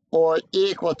or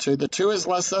equal to, the 2 is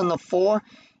less than the 4,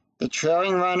 the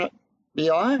trailing runner,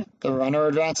 BR, the runner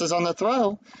advances on the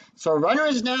throw. So runner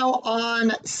is now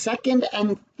on second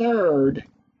and third.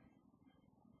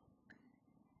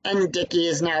 And Dickey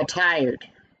is now tired.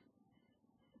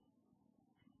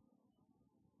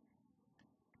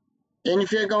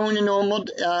 Infield going to normal,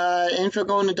 infield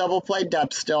going to double play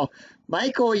depth still.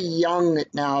 Michael Young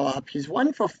now up. He's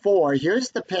 1 for 4. Here's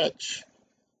the pitch.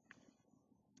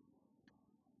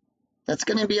 That's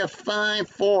going to be a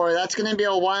 5-4. That's going to be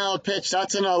a wild pitch.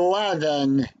 That's an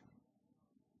 11.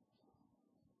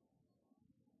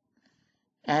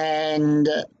 And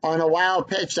on a wild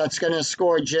pitch, that's going to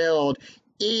score Gerald.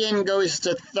 Ian goes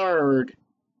to third.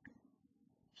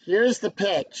 Here's the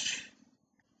pitch.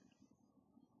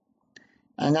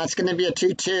 And that's going to be a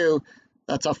 2-2.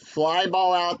 That's a fly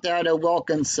ball out there to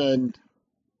Wilkinson.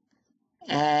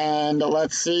 And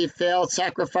let's see, failed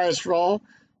sacrifice roll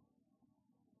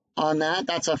on that.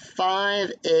 That's a 5.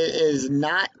 It is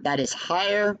not. That is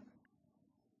higher.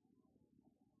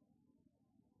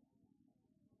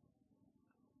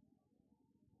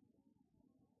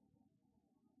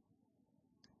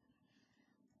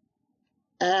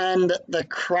 And the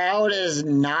crowd is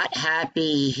not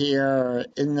happy here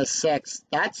in the 6th.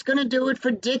 That's going to do it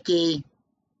for Dickey.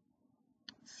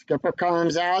 Skipper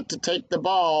comes out to take the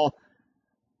ball.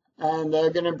 And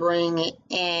they're going to bring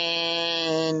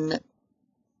in...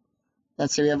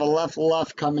 Let's see, we have a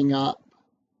left coming up.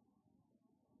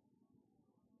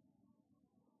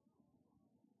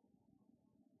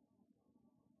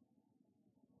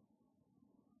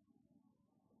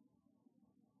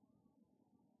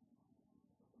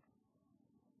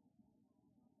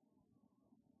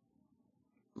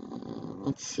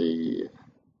 Let's see.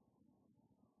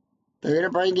 They're going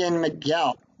to bring in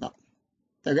Miguel. No.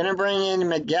 They're going to bring in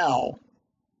Miguel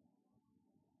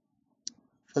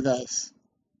for this.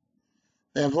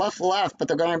 They have left, but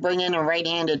they're going to bring in a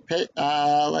right-handed pit.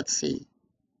 Let's see.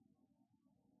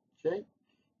 Jake?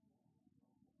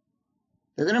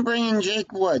 They're going to bring in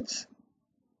Jake Woods.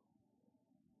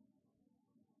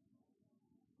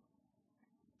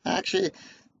 Actually,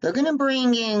 they're going to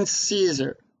bring in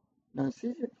Caesar. No,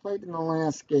 Caesar played in the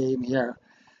last game here.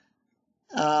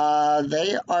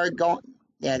 They are going...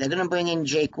 Yeah, they're going to bring in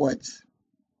Jake Woods.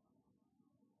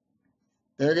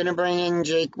 They're going to bring in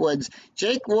Jake Woods.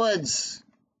 Jake Woods,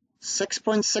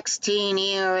 6.16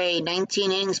 ERA,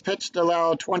 19 innings pitched,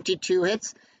 allowed 22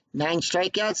 hits, 9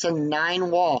 strikeouts, and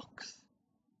 9 walks.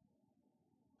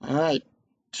 All right,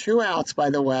 2 outs,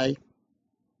 by the way.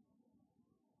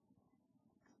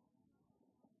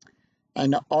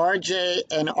 And RJ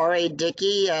and R.A.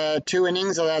 Dickey, 2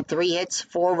 innings, allowed 3 hits,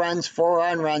 4 runs, 4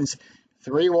 earned runs,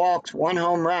 3 walks, 1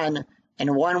 home run,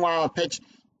 and 1 wild pitch.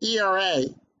 ERA,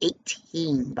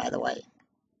 18, by the way,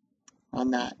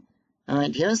 on that. All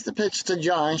right, here's the pitch to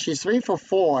John. She's 3 for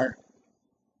 4.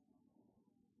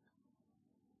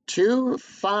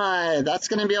 2-5. That's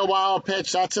going to be a wild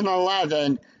pitch. That's an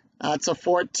 11. That's a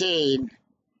 14.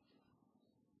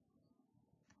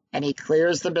 And he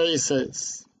clears the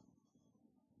bases.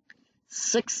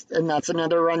 6th, and that's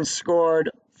another run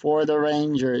scored for the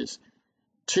Rangers.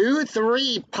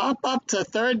 2-3 pop up to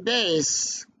third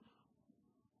base,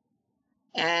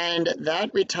 and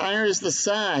that retires the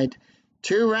side.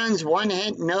 2 runs, 1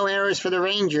 hit, no errors for the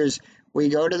Rangers. We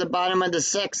go to the bottom of the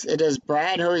 6th. It is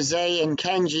Brad, Jose, and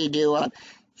Kenji due up.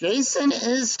 Jason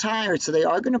is tired, so they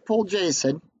are going to pull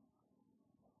Jason.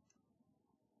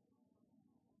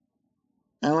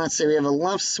 And let's see, we have a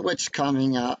left switch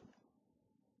coming up.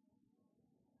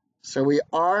 So we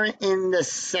are in the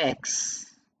 6th.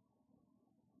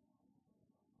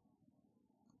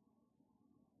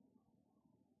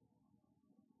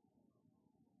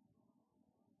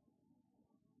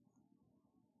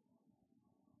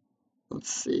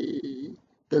 Let's see.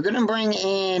 They're going to bring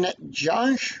in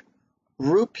Josh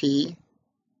Rupi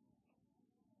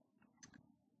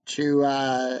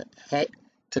to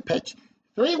pitch.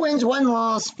 3 wins, 1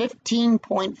 loss,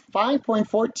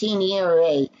 5.14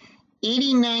 ERA,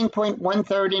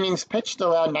 89.13 innings pitched,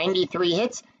 allowed 93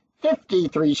 hits,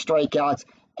 53 strikeouts,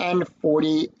 and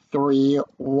 43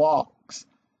 walks.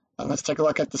 And let's take a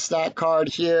look at the stat card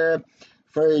here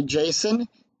for Jason.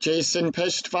 Jason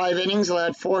pitched 5 innings,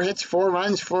 allowed 4 hits, 4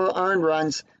 runs, 4 earned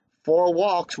runs, 4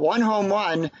 walks, 1 home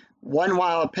run, 1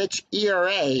 wild pitch,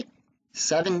 ERA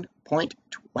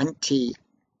 7.20.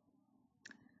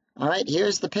 All right,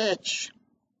 here's the pitch.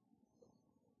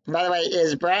 By the way,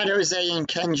 is Brad, Jose, and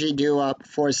Kenji due up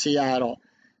for Seattle?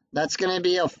 That's going to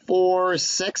be a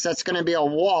 4-6. That's going to be a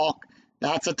walk.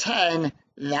 That's a 10.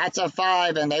 That's a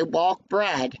 5, and they walk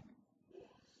Brad.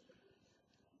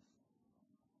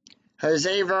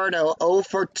 Jose Verdo, 0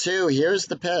 for 2. Here's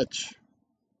the pitch.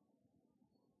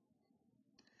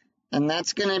 And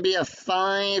that's going to be a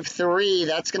 5-3.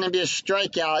 That's going to be a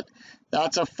strikeout.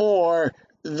 That's a 4.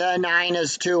 The 9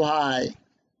 is too high.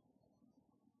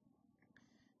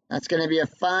 That's going to be a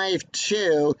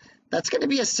 5-2. That's going to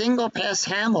be a single past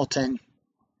Hamilton.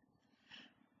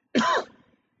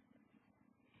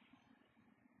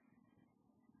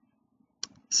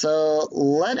 So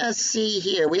let us see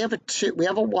here. We have a 2. We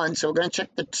have a 1, so we're going to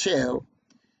check the 2.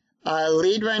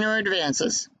 Lead runner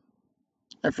advances.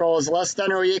 If roll is less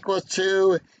than or equal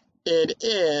to, it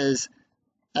is,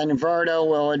 and Verdo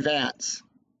will advance.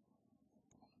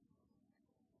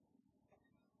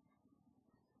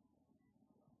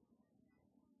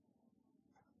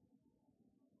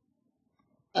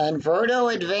 And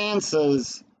Verdo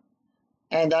advances,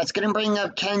 and that's going to bring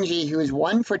up Kenji, who's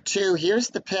 1 for 2. Here's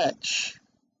the pitch.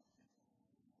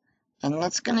 And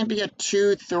that's going to be a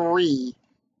 2-3.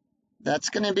 That's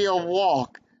going to be a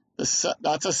walk.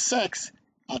 That's a 6.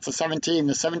 That's a 17.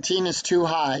 The 17 is too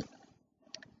high.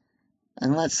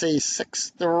 And let's see,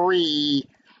 6-3.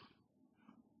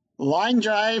 Line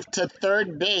drive to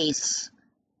third base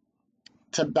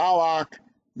to Belloc.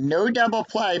 No double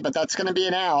play, but that's going to be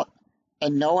an out.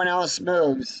 And no one else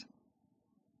moves.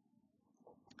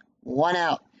 1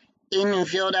 out.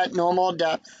 Infield at normal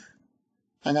depth.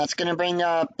 And that's going to bring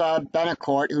up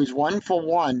Betancourt, who's 1 for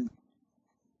 1.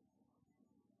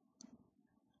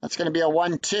 That's going to be a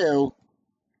 1-2.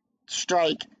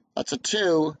 Strike. That's a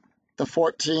 2. The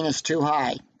 14 is too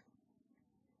high.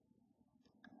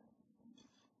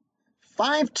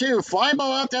 5-2. Fly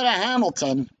ball out there to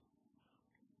Hamilton.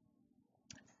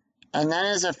 And that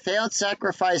is a failed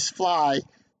sacrifice fly.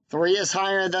 3 is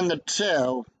higher than the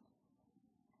 2.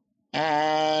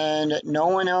 And no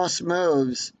one else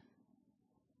moves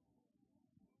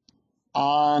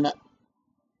on.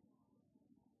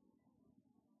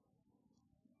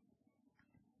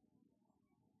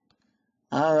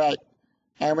 All right.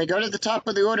 And we go to the top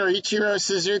of the order. Ichiro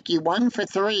Suzuki, 1 for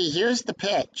 3. Here's the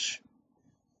pitch.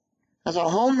 That's a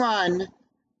home run,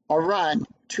 a run,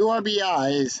 2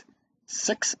 RBIs,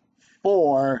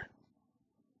 6-4.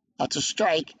 That's a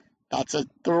strike. That's a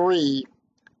 3.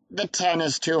 The 10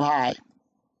 is too high.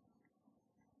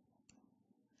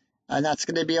 And that's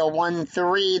going to be a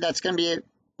 1-3. That's going to be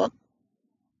a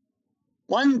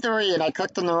 1-3, and I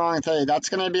clicked on the wrong thing. That's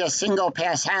going to be a single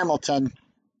pass Hamilton.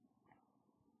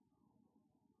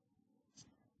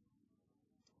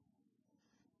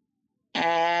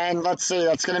 And let's see,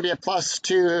 that's going to be a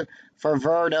 +2 for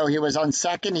Verdo. He was on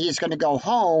second. He's going to go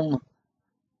home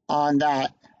on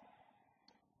that.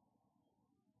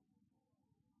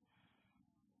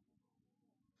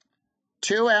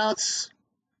 Two outs,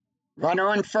 runner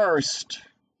on first.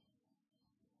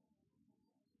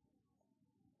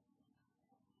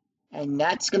 And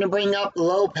that's going to bring up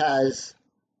Lopez.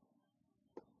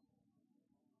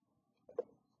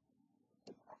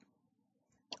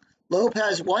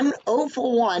 Lopez 0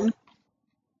 for 1.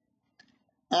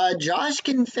 Josh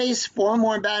can face 4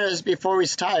 more batters before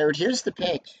he's tired. Here's the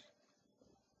pitch.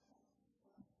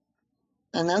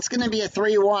 And that's going to be a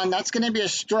 3-1. That's going to be a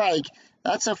strike.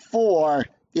 That's a 4.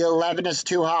 The 11 is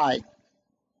too high.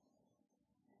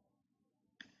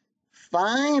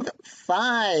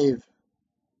 5-5.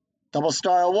 Double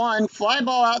star 1. Fly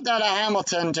ball out there to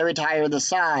Hamilton to retire the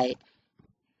side.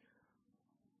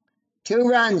 2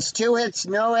 runs, 2 hits,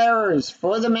 no errors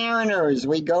for the Mariners.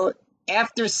 We go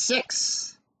after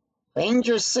 6.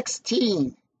 Rangers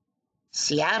 16.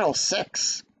 Seattle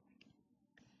 6.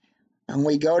 And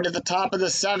we go to the top of the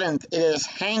 7th. It is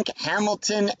Hank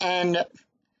Milton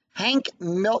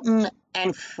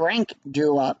and Frank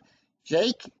due up.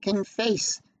 Jake can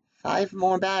face 5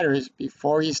 more batters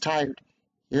before he's tired.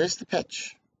 Here's the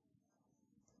pitch.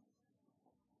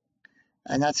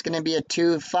 And that's going to be a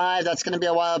 2-5. That's going to be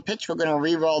a wild pitch. We're going to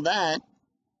re-roll that.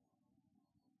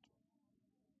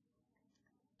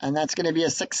 And that's going to be a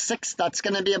 6-6. That's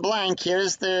going to be a blank.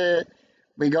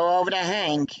 We go over to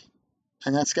Hank.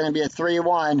 And that's going to be a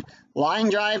 3-1. Line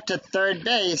drive to third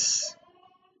base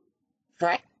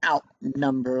for out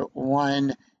number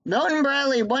 1. Milton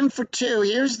Bradley, 1 for 2.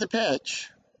 Here's the pitch.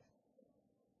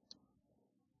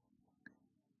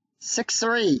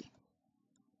 6-3.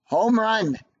 Home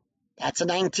run. That's a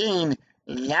 19.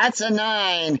 That's a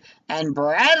 9. And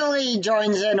Bradley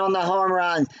joins in on the home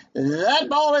run. That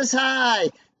ball is high.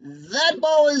 That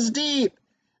ball is deep.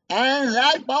 And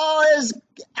that ball is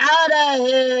out of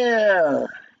here.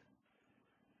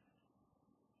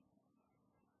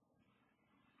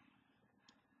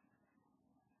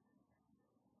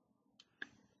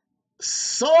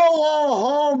 Solo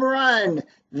home run.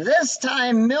 This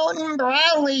time Milton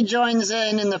Bradley joins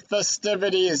in the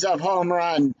festivities of home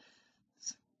run.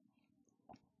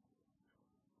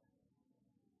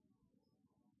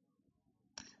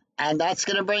 And that's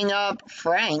going to bring up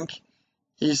Frank.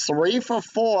 He's 3 for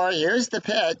 4. Here's the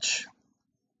pitch.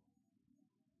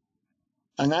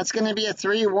 And that's going to be a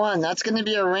 3-1. That's going to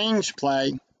be a range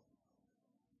play.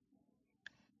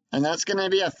 And that's going to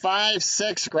be a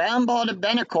 5-6 ground ball to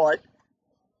Betancourt.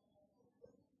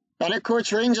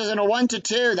 Betancourt's range is in a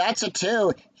 1-2. That's a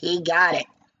 2. He got it.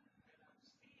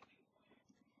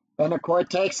 Betancourt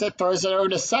takes it, throws it over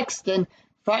to Sexton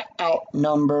for out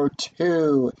number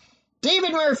 2.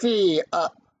 David Murphy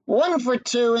up 1 for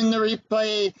 2 in the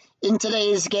replay in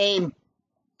today's game.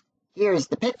 Here's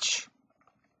the pitch.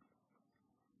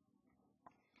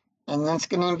 And that's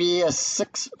going to be a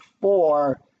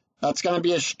 6-4. That's going to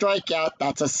be a strikeout.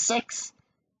 That's a 6.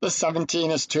 The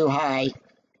 17 is too high.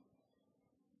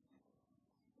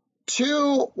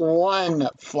 2-1.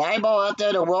 Fly ball out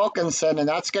there to Wilkinson, and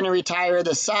that's going to retire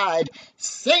the side.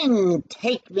 Sing,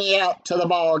 take me out to the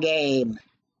ball game.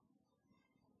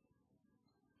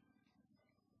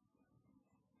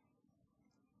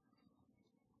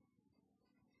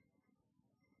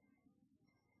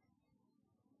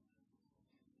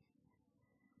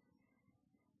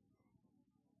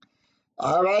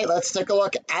 All right, let's take a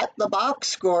look at the box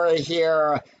score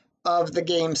here of the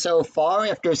game so far.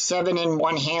 After 7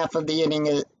 1/2 of the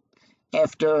inning,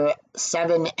 after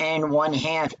 7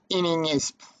 1/2 inning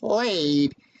is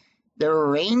played, the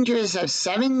Rangers have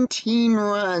 17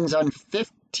 runs on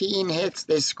 15 hits.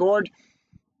 They scored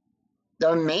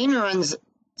the main runs,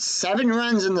 7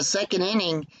 runs in the second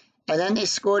inning, and then they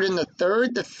scored in the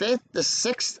 3rd, the 5th, the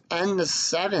 6th, and the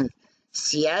 7th.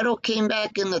 Seattle came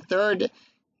back in the 3rd,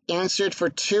 answered for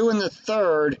 2 in the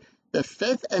 3rd. The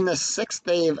 5th and the 6th,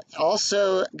 they've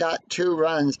also got 2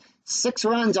 runs. 6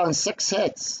 runs on 6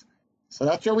 hits. So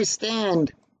that's where we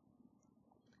stand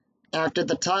after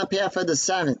the top half of the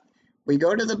 7th. We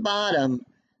go to the bottom.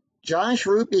 Josh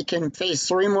Rupe can face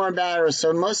 3 more batters,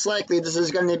 so most likely this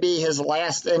is going to be his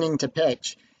last inning to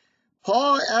pitch.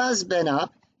 Paul has been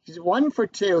up. He's 1 for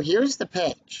 2. Here's the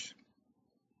pitch.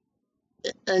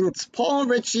 And it's Paul,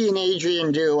 Ritchie, and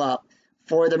Adrian due up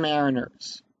for the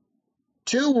Mariners.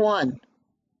 2-1.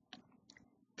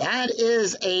 That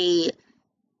is a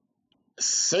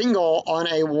single on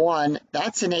a 1.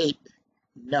 That's an 8.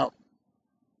 No.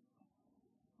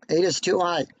 8 is too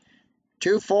high.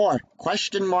 2-4.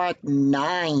 Question mark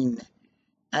 9.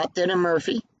 Out there to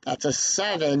Murphy. That's a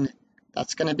 7.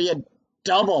 That's going to be a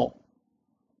double.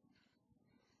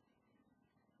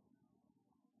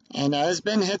 And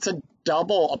Esben hits a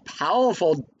double, a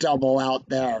powerful double out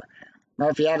there.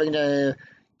 Murphy having to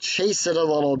chase it a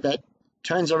little bit,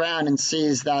 turns around and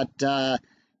sees that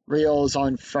Rios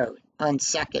on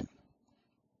second.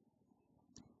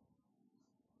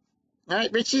 All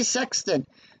right, Richie Sexton,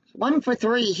 1 for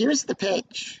 3. Here's the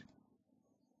pitch.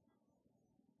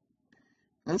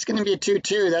 That's going to be a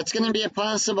 2-2. That's going to be a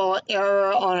possible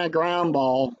error on a ground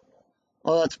ball.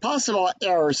 Well, it's possible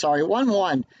error, sorry,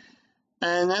 1-1.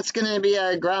 And that's going to be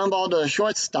a ground ball to a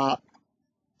shortstop.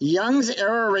 Young's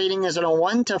error rating is on a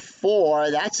 1 to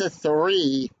 4. That's a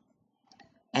 3.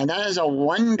 And that is a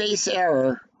 1 base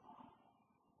error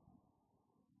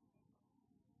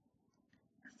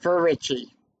for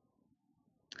Richie.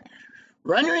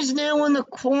 Runners now in the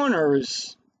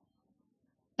corners.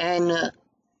 And they're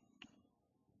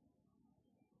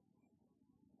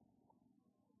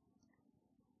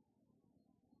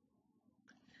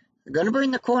going to bring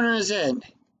the corners in.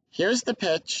 Here's the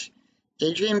pitch.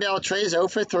 Adrian Beltre is 0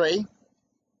 for 3.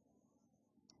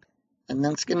 And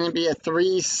that's going to be a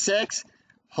 3-6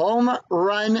 home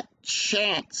run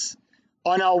chance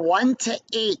on a 1 to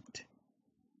 8.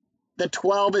 The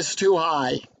 12 is too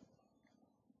high.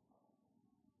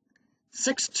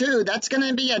 6-2, that's going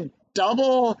to be a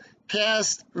double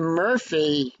past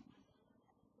Murphy.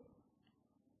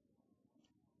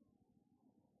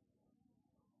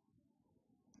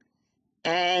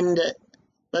 And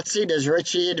let's see, does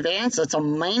Richie advance? That's a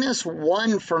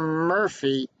 -1 for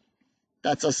Murphy.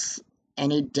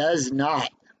 And he does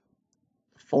not.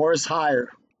 4 is higher.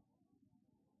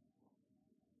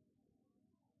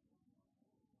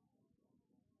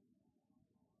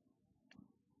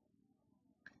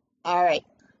 All right.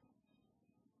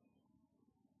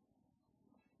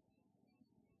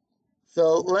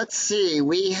 So let's see.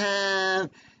 We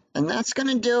have, and that's going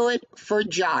to do it for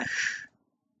Josh.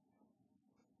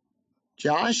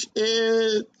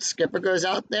 Skipper goes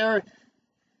out there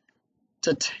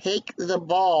to take the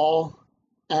ball,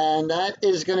 and that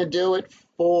is going to do it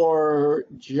for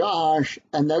Josh.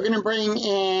 And they're going to bring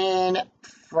in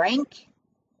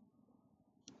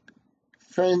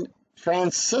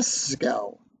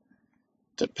Francisco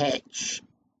to pitch.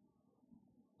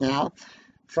 Now,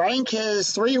 Frank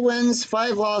has 3 wins,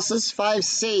 5 losses, 5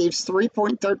 saves,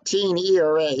 3.13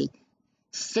 ERA,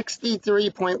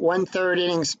 63.13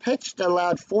 innings pitched,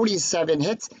 allowed 47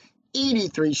 hits,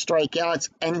 83 strikeouts,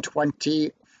 and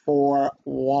 24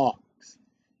 walks.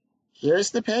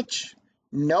 Here's the pitch.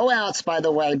 No outs, by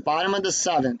the way, bottom of the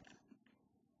 7th.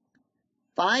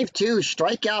 5-2,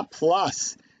 strikeout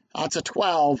plus. That's a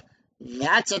 12.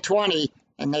 That's a 20.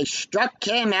 And they struck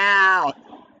him out.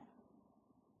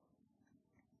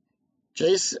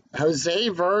 Jose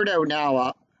Verdo now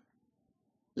up.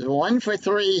 1 for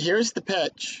 3. Here's the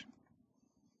pitch.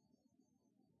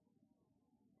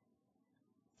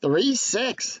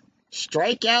 3-6.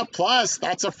 Strikeout plus.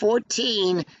 That's a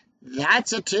 14.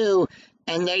 That's a 2.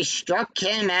 And they struck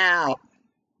him out.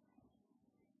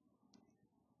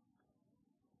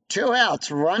 2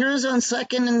 outs. Runners on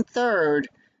second and third.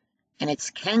 And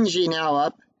it's Kenji now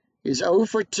up. He's 0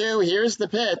 for 2. Here's the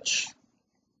pitch.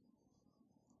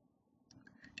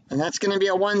 And that's going to be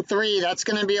a 1-3. That's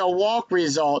going to be a walk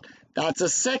result. That's a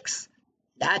 6.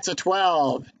 That's a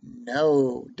 12.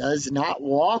 No, does not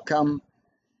walk him.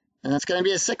 And that's going to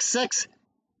be a 6-6.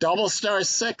 Double star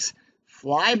 6.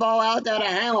 Fly ball out there to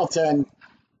Hamilton.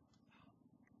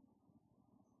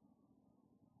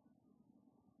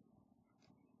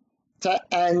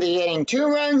 And the inning, 2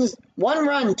 runs, 1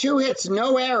 run, 2 hits,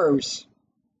 no errors.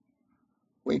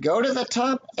 We go to the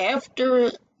top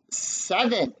after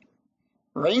 7.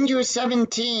 Rangers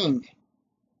 17,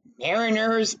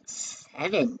 Mariners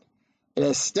 7. It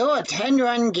is still a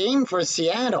 10-run game for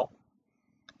Seattle.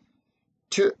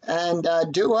 Due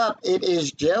up, it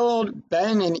is Gerald,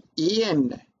 Ben, and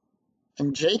Ian.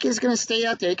 And Jake is going to stay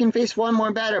out there. He can face 1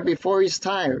 more batter before he's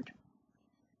tired.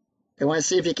 They want to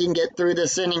see if he can get through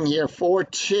this inning here.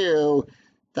 4-2.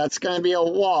 That's going to be a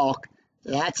walk.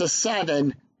 That's a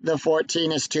 7. The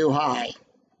 14 is too high.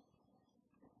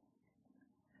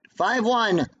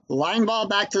 5-1. Line ball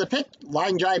back to the pitch.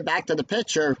 Line drive back to the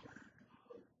pitcher.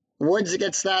 Woods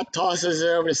gets that, tosses it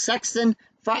over to Sexton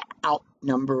for out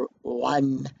number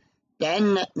 1.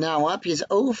 Ben now up. He's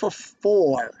 0 for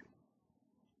 4.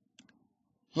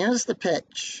 Here's the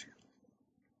pitch.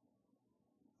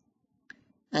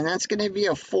 And that's going to be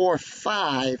a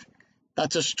 4-5.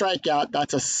 That's a strikeout.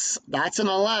 That's an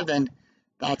 11.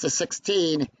 That's a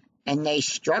 16. And they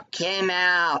struck him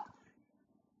out.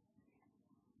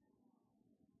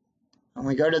 And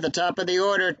we go to the top of the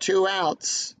order, 2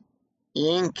 outs.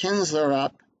 Ian Kinsler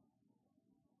up.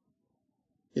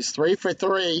 He's 3 for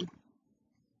 3.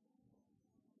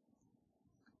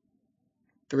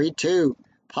 3-2.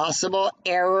 Possible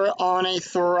error on a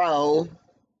throw.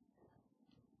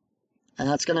 And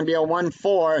that's going to be a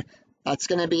 1-4. That's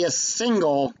going to be a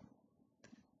single.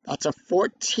 That's a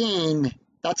 14.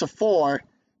 That's a 4.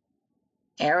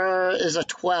 Error is a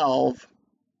 12.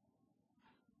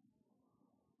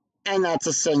 And that's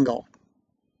a single.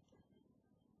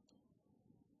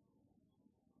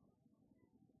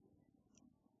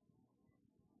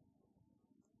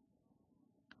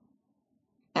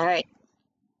 All right.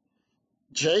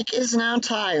 Jake is now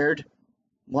tired.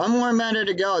 One more batter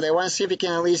to go. They want to see if he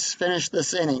can at least finish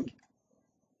this inning.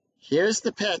 Here's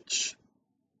the pitch.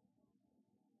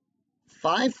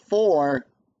 5-4.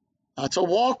 That's a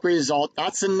walk result.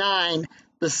 That's a 9.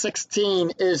 The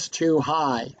 16 is too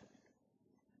high.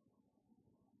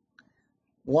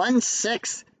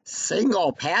 1-6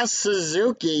 single past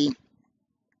Suzuki.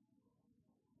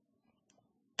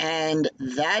 And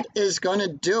that is going to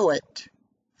do it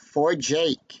for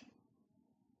Jake.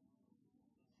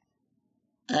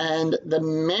 And the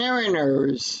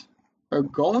Mariners are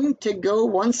going to go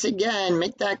once again,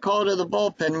 make that call to the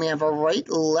bullpen. We have a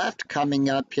right-left coming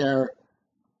up here.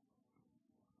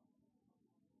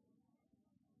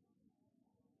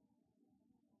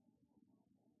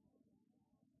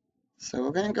 So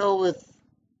we're going to go with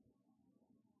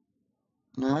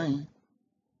 9.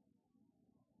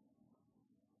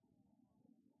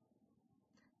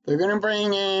 They're going to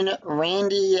bring in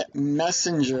Randy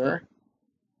Messenger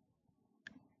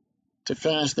to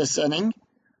finish this inning.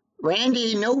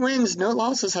 Randy, no wins, no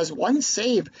losses, has 1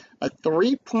 save, a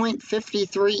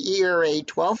 3.53 ERA,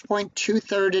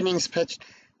 12.23 innings pitched,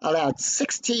 allowed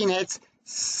 16 hits,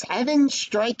 7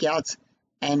 strikeouts,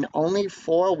 and only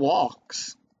 4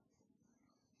 walks.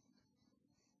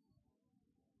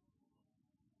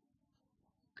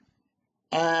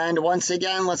 And once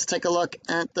again, let's take a look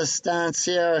at the stats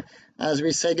here as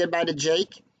we say goodbye to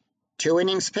Jake. 2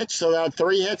 innings pitched, allowed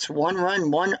 3 hits, 1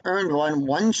 run, 1 earned run,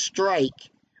 1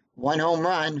 strike, 1 home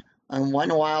run, and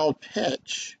 1 wild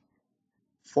pitch.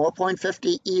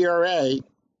 4.50 ERA.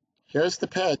 Here's the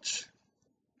pitch.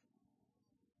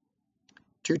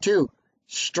 2-2.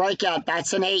 Strikeout,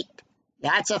 that's an 8.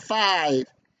 That's a 5.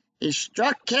 He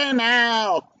struck him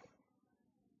out.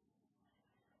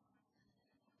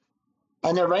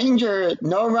 And the Rangers,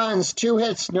 no runs, 2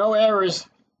 hits, no errors.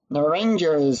 The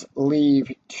Rangers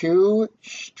leave 2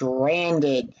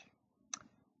 stranded.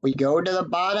 We go to the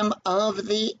bottom of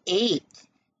the 8th.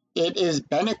 It is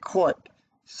Betancourt,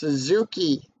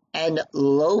 Suzuki, and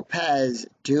Lopez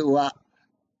due up.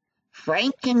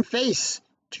 Frank can face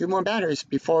 2 more batters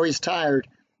before he's tired.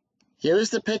 Here's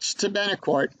the pitch to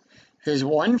Betancourt, who's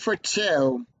 1 for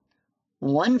 2.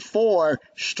 1-4,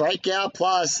 strikeout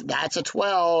plus, that's a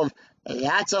 12.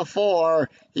 That's a 4.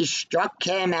 He struck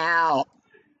him out.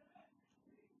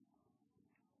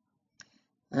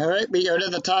 All right, we go to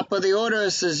the top of the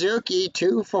order. Suzuki,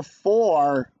 2 for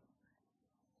 4.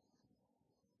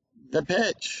 The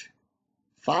pitch.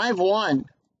 5-1.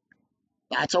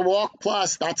 That's a walk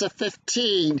plus. That's a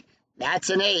 15. That's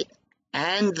an 8.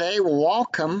 And they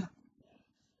walk him.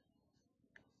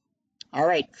 All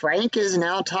right, Frank is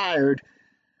now tired,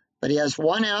 but he has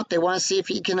 1 out. They want to see if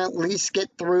he can at least get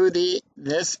through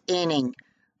this inning.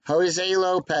 Jose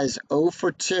Lopez, 0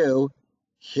 for 2.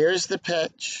 Here's the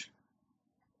pitch.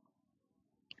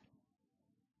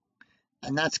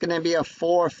 And that's going to be a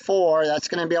 4-4. That's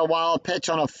going to be a wild pitch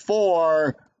on a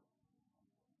 4.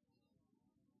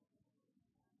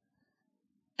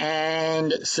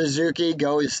 And Suzuki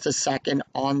goes to second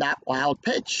on that wild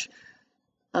pitch.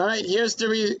 All right, here's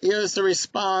the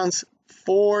response.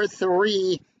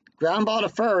 4-3. Ground ball to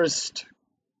first.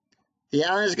 The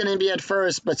out is going to be at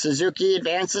first, but Suzuki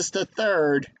advances to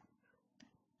third.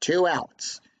 2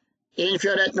 outs.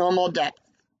 Infield at normal depth.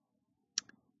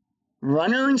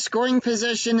 Runner in scoring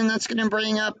position, and that's going to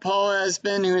bring up Paul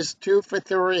Esbin, who's 2 for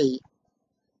 3.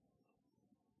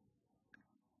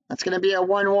 That's going to be a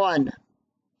 1-1.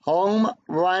 Home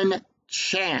run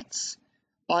chance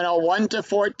on a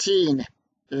 1-14.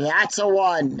 That's a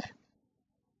 1.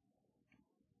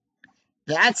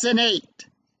 That's an 8.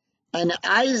 And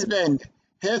Esbin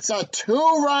hits a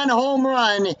 2-run home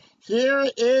run here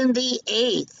in the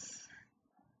 8th.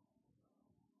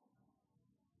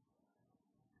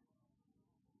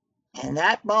 And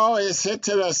that ball is hit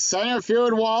to the center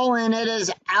field wall, and it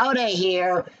is out of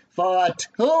here for a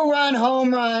 2-run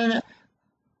home run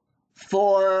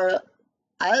for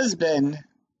Esbin.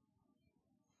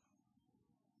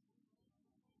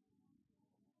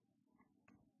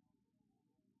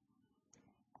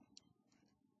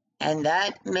 And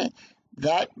that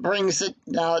brings it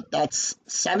now. That's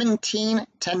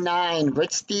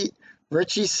 17-9.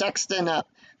 Richie Sexton up.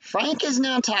 Frank is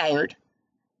now tired,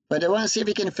 but I want to see if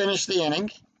he can finish the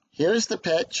inning. Here's the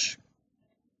pitch.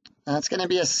 That's going to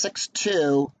be a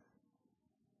 6-2.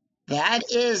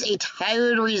 That is a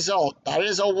tired result. That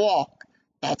is a walk.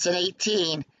 That's an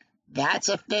 18. That's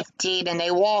a 15, and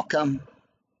they walk him.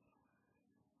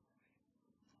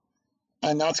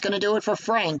 And that's going to do it for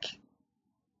Frank,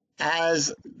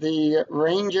 as the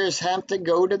Rangers have to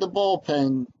go to the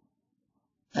bullpen.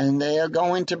 And they are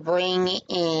going to bring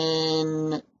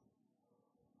in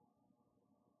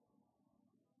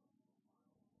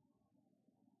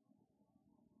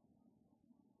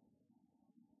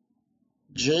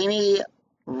Jamie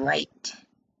Wright.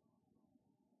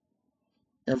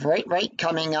 They have Wright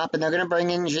coming up, and they're going to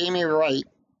bring in Jamie Wright.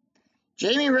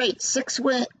 Jamie Wright,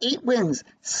 8 wins,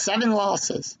 7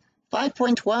 losses,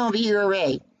 5.12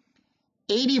 ERA,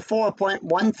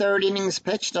 84.13 innings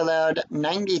pitched, allowed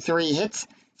 93 hits,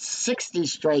 60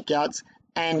 strikeouts,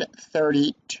 and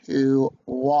 32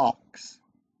 walks.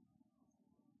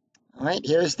 All right,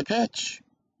 here's the pitch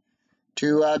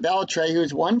to Beltre,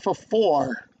 who's 1 for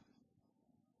 4.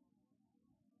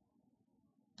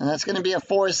 And that's going to be a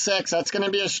 4-6. That's going to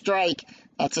be a strike.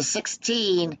 That's a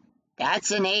 16.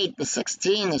 That's an 8. The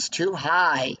 16 is too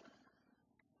high.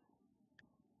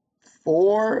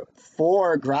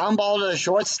 4-4. Ground ball to the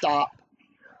shortstop.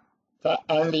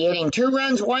 And the inning. 2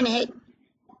 runs, 1 hit.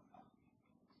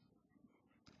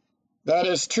 That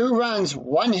is 2 runs,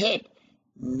 1 hit.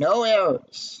 No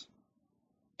errors.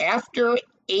 After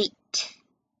 8.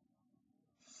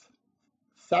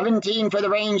 17 for the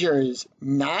Rangers,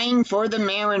 9 for the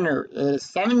Mariners,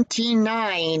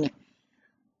 17-9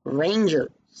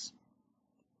 Rangers.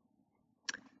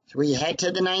 So we head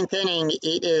to the 9th inning.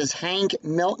 It is Hank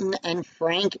Milton and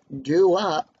Frank due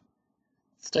up.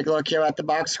 Let's take a look here at the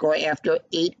box score after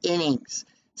 8 innings.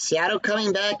 Seattle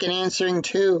coming back and answering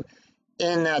 2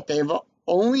 in that they've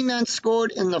only not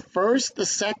scored in the 1st, the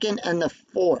 2nd, and the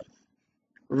 4th.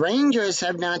 Rangers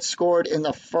have not scored in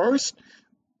the 1st,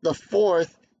 the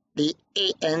 4th, the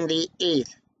 8th, and the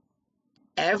 8th.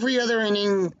 Every other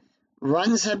inning,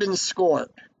 runs have been scored.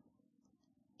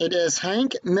 It is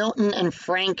Hank, Milton, and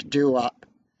Frank due up.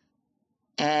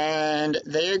 And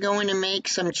they are going to make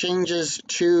some changes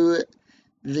to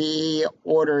the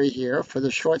order here for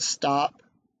the shortstop.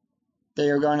 They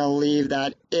are going to leave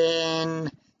that in.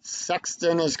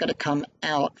 Sexton is going to come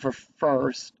out for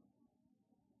first.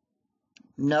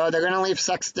 No, they're going to leave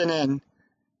Sexton in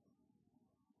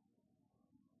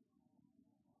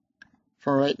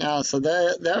for right now. So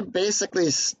they're basically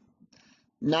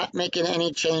not making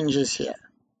any changes here.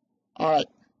 All right.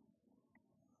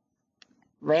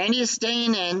 Randy is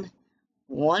staying in.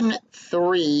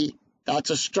 1-3. That's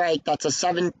a strike. That's a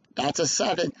 7. That's a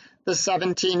 7. The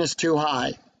 17 is too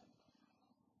high.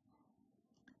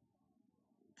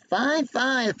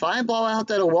 5-5. 5 blowout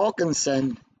to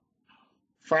Wilkinson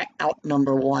for out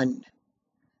number 1.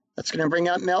 That's going to bring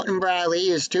up Milton Bradley.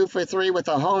 He is 2 for 3 with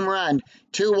a home run,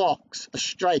 2 walks, a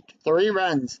strike, 3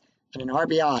 runs, and an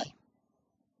RBI.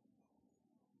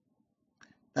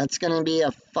 That's going to be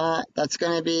a 5. That's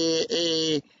going to be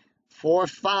a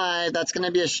 4-5. That's going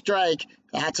to be a strike.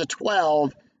 That's a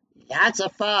 12. That's a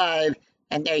 5,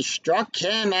 and they struck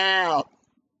him out.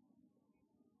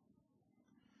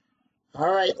 All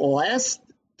right,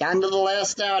 down to the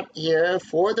last out here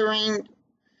for the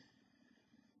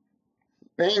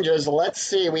Rangers. Let's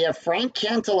see. We have Frank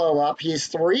Cantelo up. He's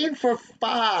 3 for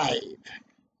 5.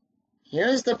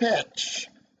 Here's the pitch.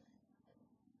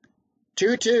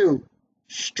 2-2.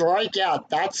 Strikeout.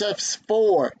 That's a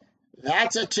 4.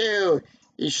 That's a 2.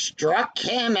 He struck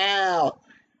him out.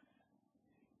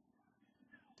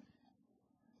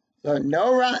 So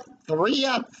no run. 3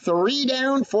 up, 3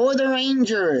 down for the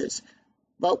Rangers.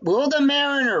 But will the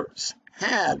Mariners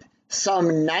have some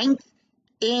 9th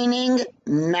inning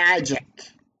magic?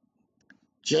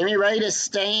 Jamie Wright is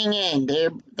staying in.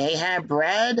 They have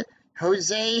Brad,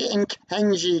 Jose, and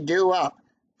Kenji due up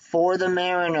for the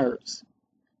Mariners.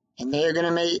 And they're going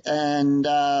to make, and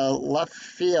left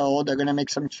field, they're going to make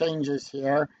some changes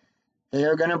here. They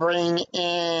are going to bring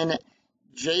in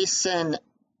Jason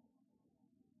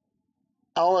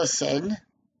Ellison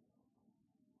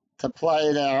to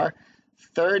play there.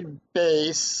 Third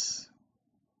base,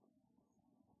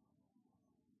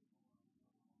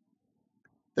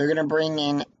 they're going to bring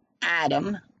in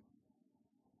Adam.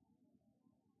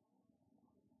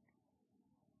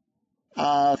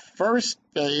 First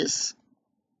base,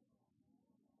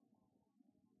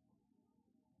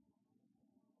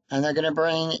 and they're going to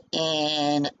bring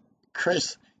in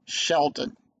Chris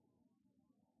Shelton.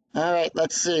 All right,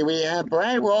 let's see. We have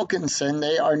Brad Wilkinson.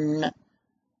 They're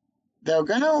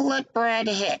going to let Brad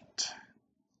hit.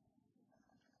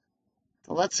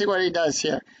 So let's see what he does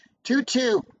here.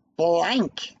 2-2,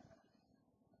 blank.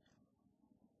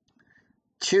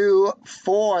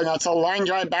 2-4, that's a line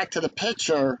drive back to the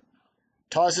pitcher.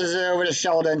 Tosses it over to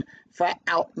Sheldon for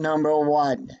out number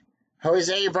 1.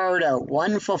 Jose Verdo,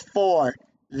 1 for 4.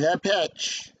 The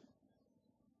pitch.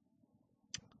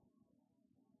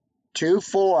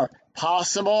 2-4,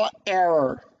 possible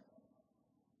error.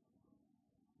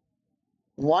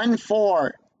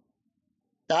 1-4.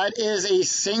 That is a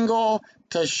single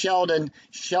to Sheldon.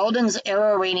 Sheldon's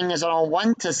error rating is on a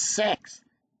 1 to 6.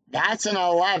 That's an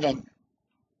 11.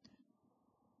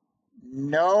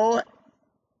 No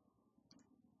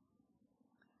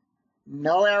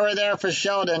error there for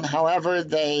Sheldon. However,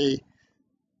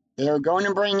 they're going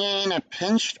to bring in a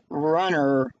pinched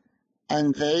runner,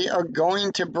 and they are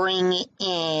going to bring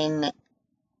in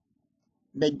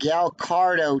Miguel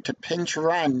Cardo to pinch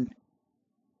run.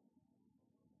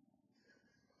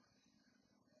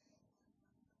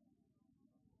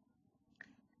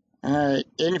 All right,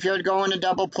 infield going to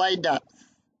double play depth.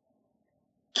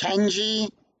 Kenji,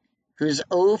 who's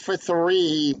 0 for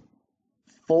 3,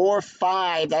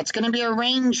 4-5. That's going to be a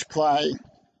range play.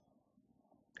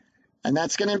 And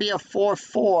that's going to be a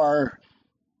 4-4.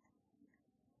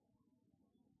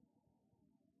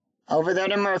 Over there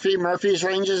to Murphy. Murphy's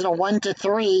range is a 1 to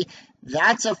 3.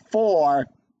 That's a 4.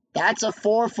 That's a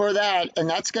 4 for that. And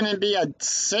that's going to be a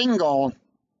single.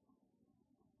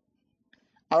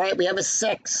 All right, we have a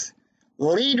 6.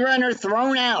 Lead runner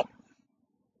thrown out.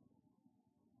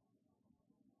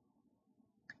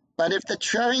 But if the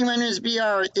trailing runner's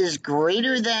BR is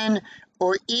greater than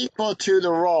or equal to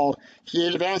the roll, he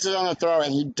advances on the throw,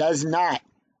 and he does not.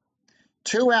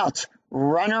 2 outs,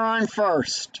 runner on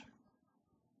first.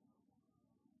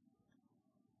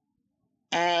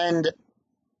 And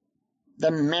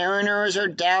the Mariners are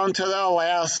down to the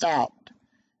last out.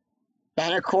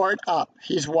 Betancourt up.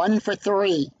 He's 1 for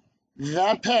 3.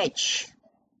 The pitch.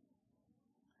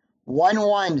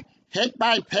 1-1. Hit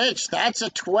by pitch. That's a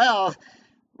 12.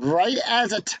 Right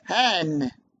as a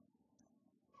 10.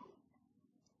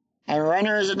 And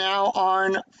runners are now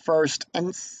on first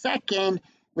and second.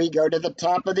 We go to the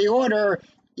top of the order.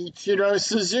 Ichiro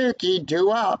Suzuki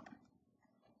due up.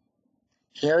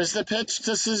 Here's the pitch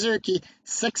to Suzuki.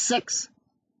 6-6.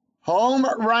 Home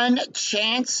run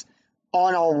chance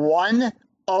on a 1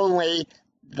 only.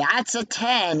 That's a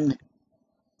 10.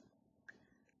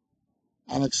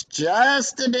 And it's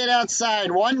just a bit outside.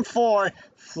 1-4.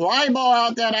 Fly ball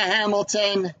out there to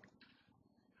Hamilton.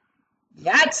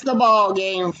 That's the ball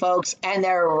game, folks. And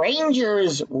the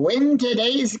Rangers win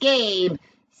today's game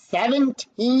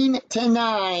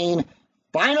 17-9.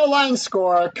 Final line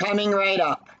score coming right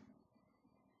up.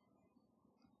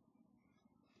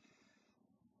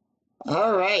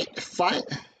 All right. Fine.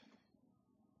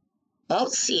 Well,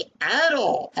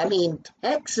 Seattle,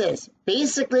 Texas,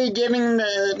 basically giving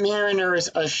the Mariners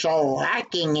a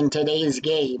shellacking in today's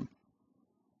game.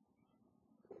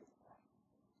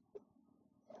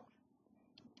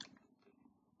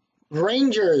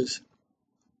 Rangers,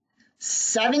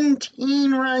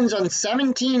 17 runs on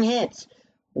 17 hits,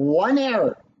 1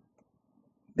 error.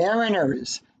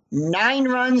 Mariners, 9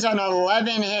 runs on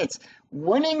 11 hits.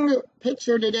 Winning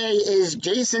pitcher today is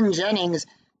Jason Jennings.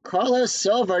 Carlos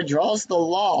Silva draws the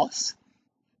loss.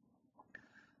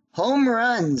 Home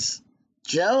runs.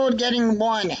 Gerald getting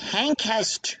 1. Hank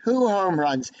has 2 home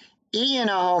runs. Ian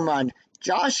a home run.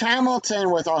 Josh Hamilton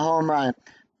with a home run.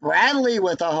 Bradley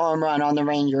with a home run on the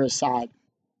Rangers side.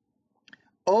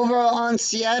 Over on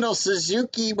Seattle,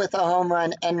 Suzuki with a home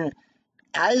run, and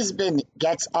Eisman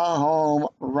gets a home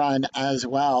run as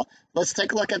well. Let's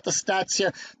take a look at the stats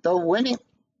here. The winning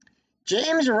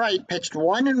James Wright pitched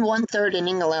 1 1/3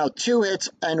 inning, allowed 2 hits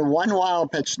and 1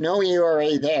 wild pitch, no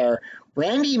ERA there.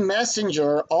 Randy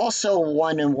Messenger also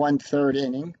 1 1/3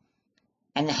 inning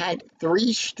and had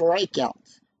 3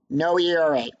 strikeouts, no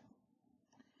ERA.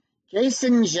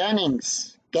 Jason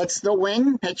Jennings gets the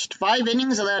win, pitched 5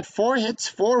 innings, allowed 4 hits,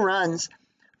 4 runs,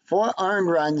 4 earned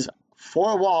runs,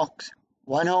 4 walks,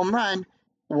 1 home run,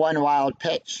 1 wild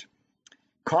pitch.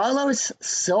 Carlos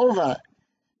Silva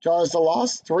draws the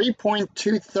loss,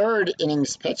 3.23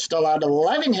 innings pitched, allowed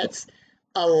 11 hits,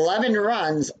 11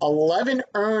 runs, 11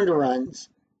 earned runs,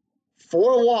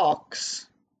 4 walks,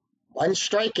 1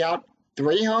 strikeout,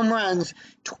 3 home runs,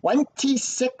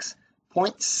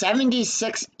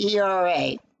 26.76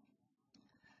 ERA.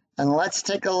 And let's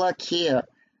take a look here.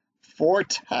 For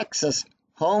Texas,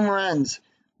 home runs.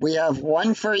 We have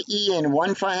 1 for Ian,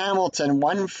 1 for Hamilton,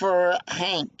 1 for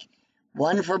Hank,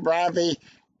 1 for Bradley,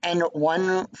 and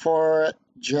 1 for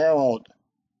Gerald.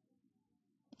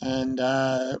 And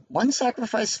 1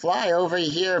 sacrifice fly over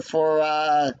here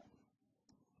for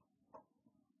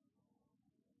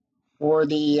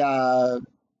the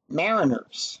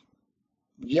Mariners.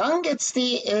 Young gets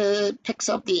picks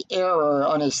up the error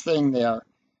on his thing there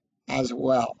as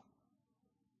well.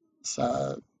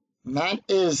 So that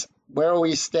is where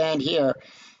we stand here.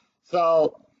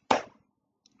 So if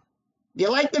you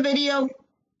like the video,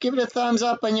 give it a thumbs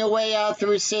up on your way out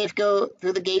through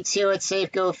the gates here at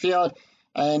Safeco Field.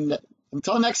 And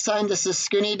until next time, this is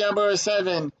Scooney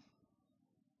 007.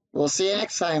 We'll see you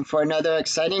next time for another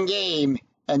exciting game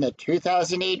and the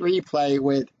 2008 replay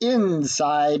with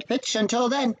Inside Pitch. Until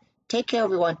then, take care,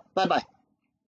 everyone. Bye-bye.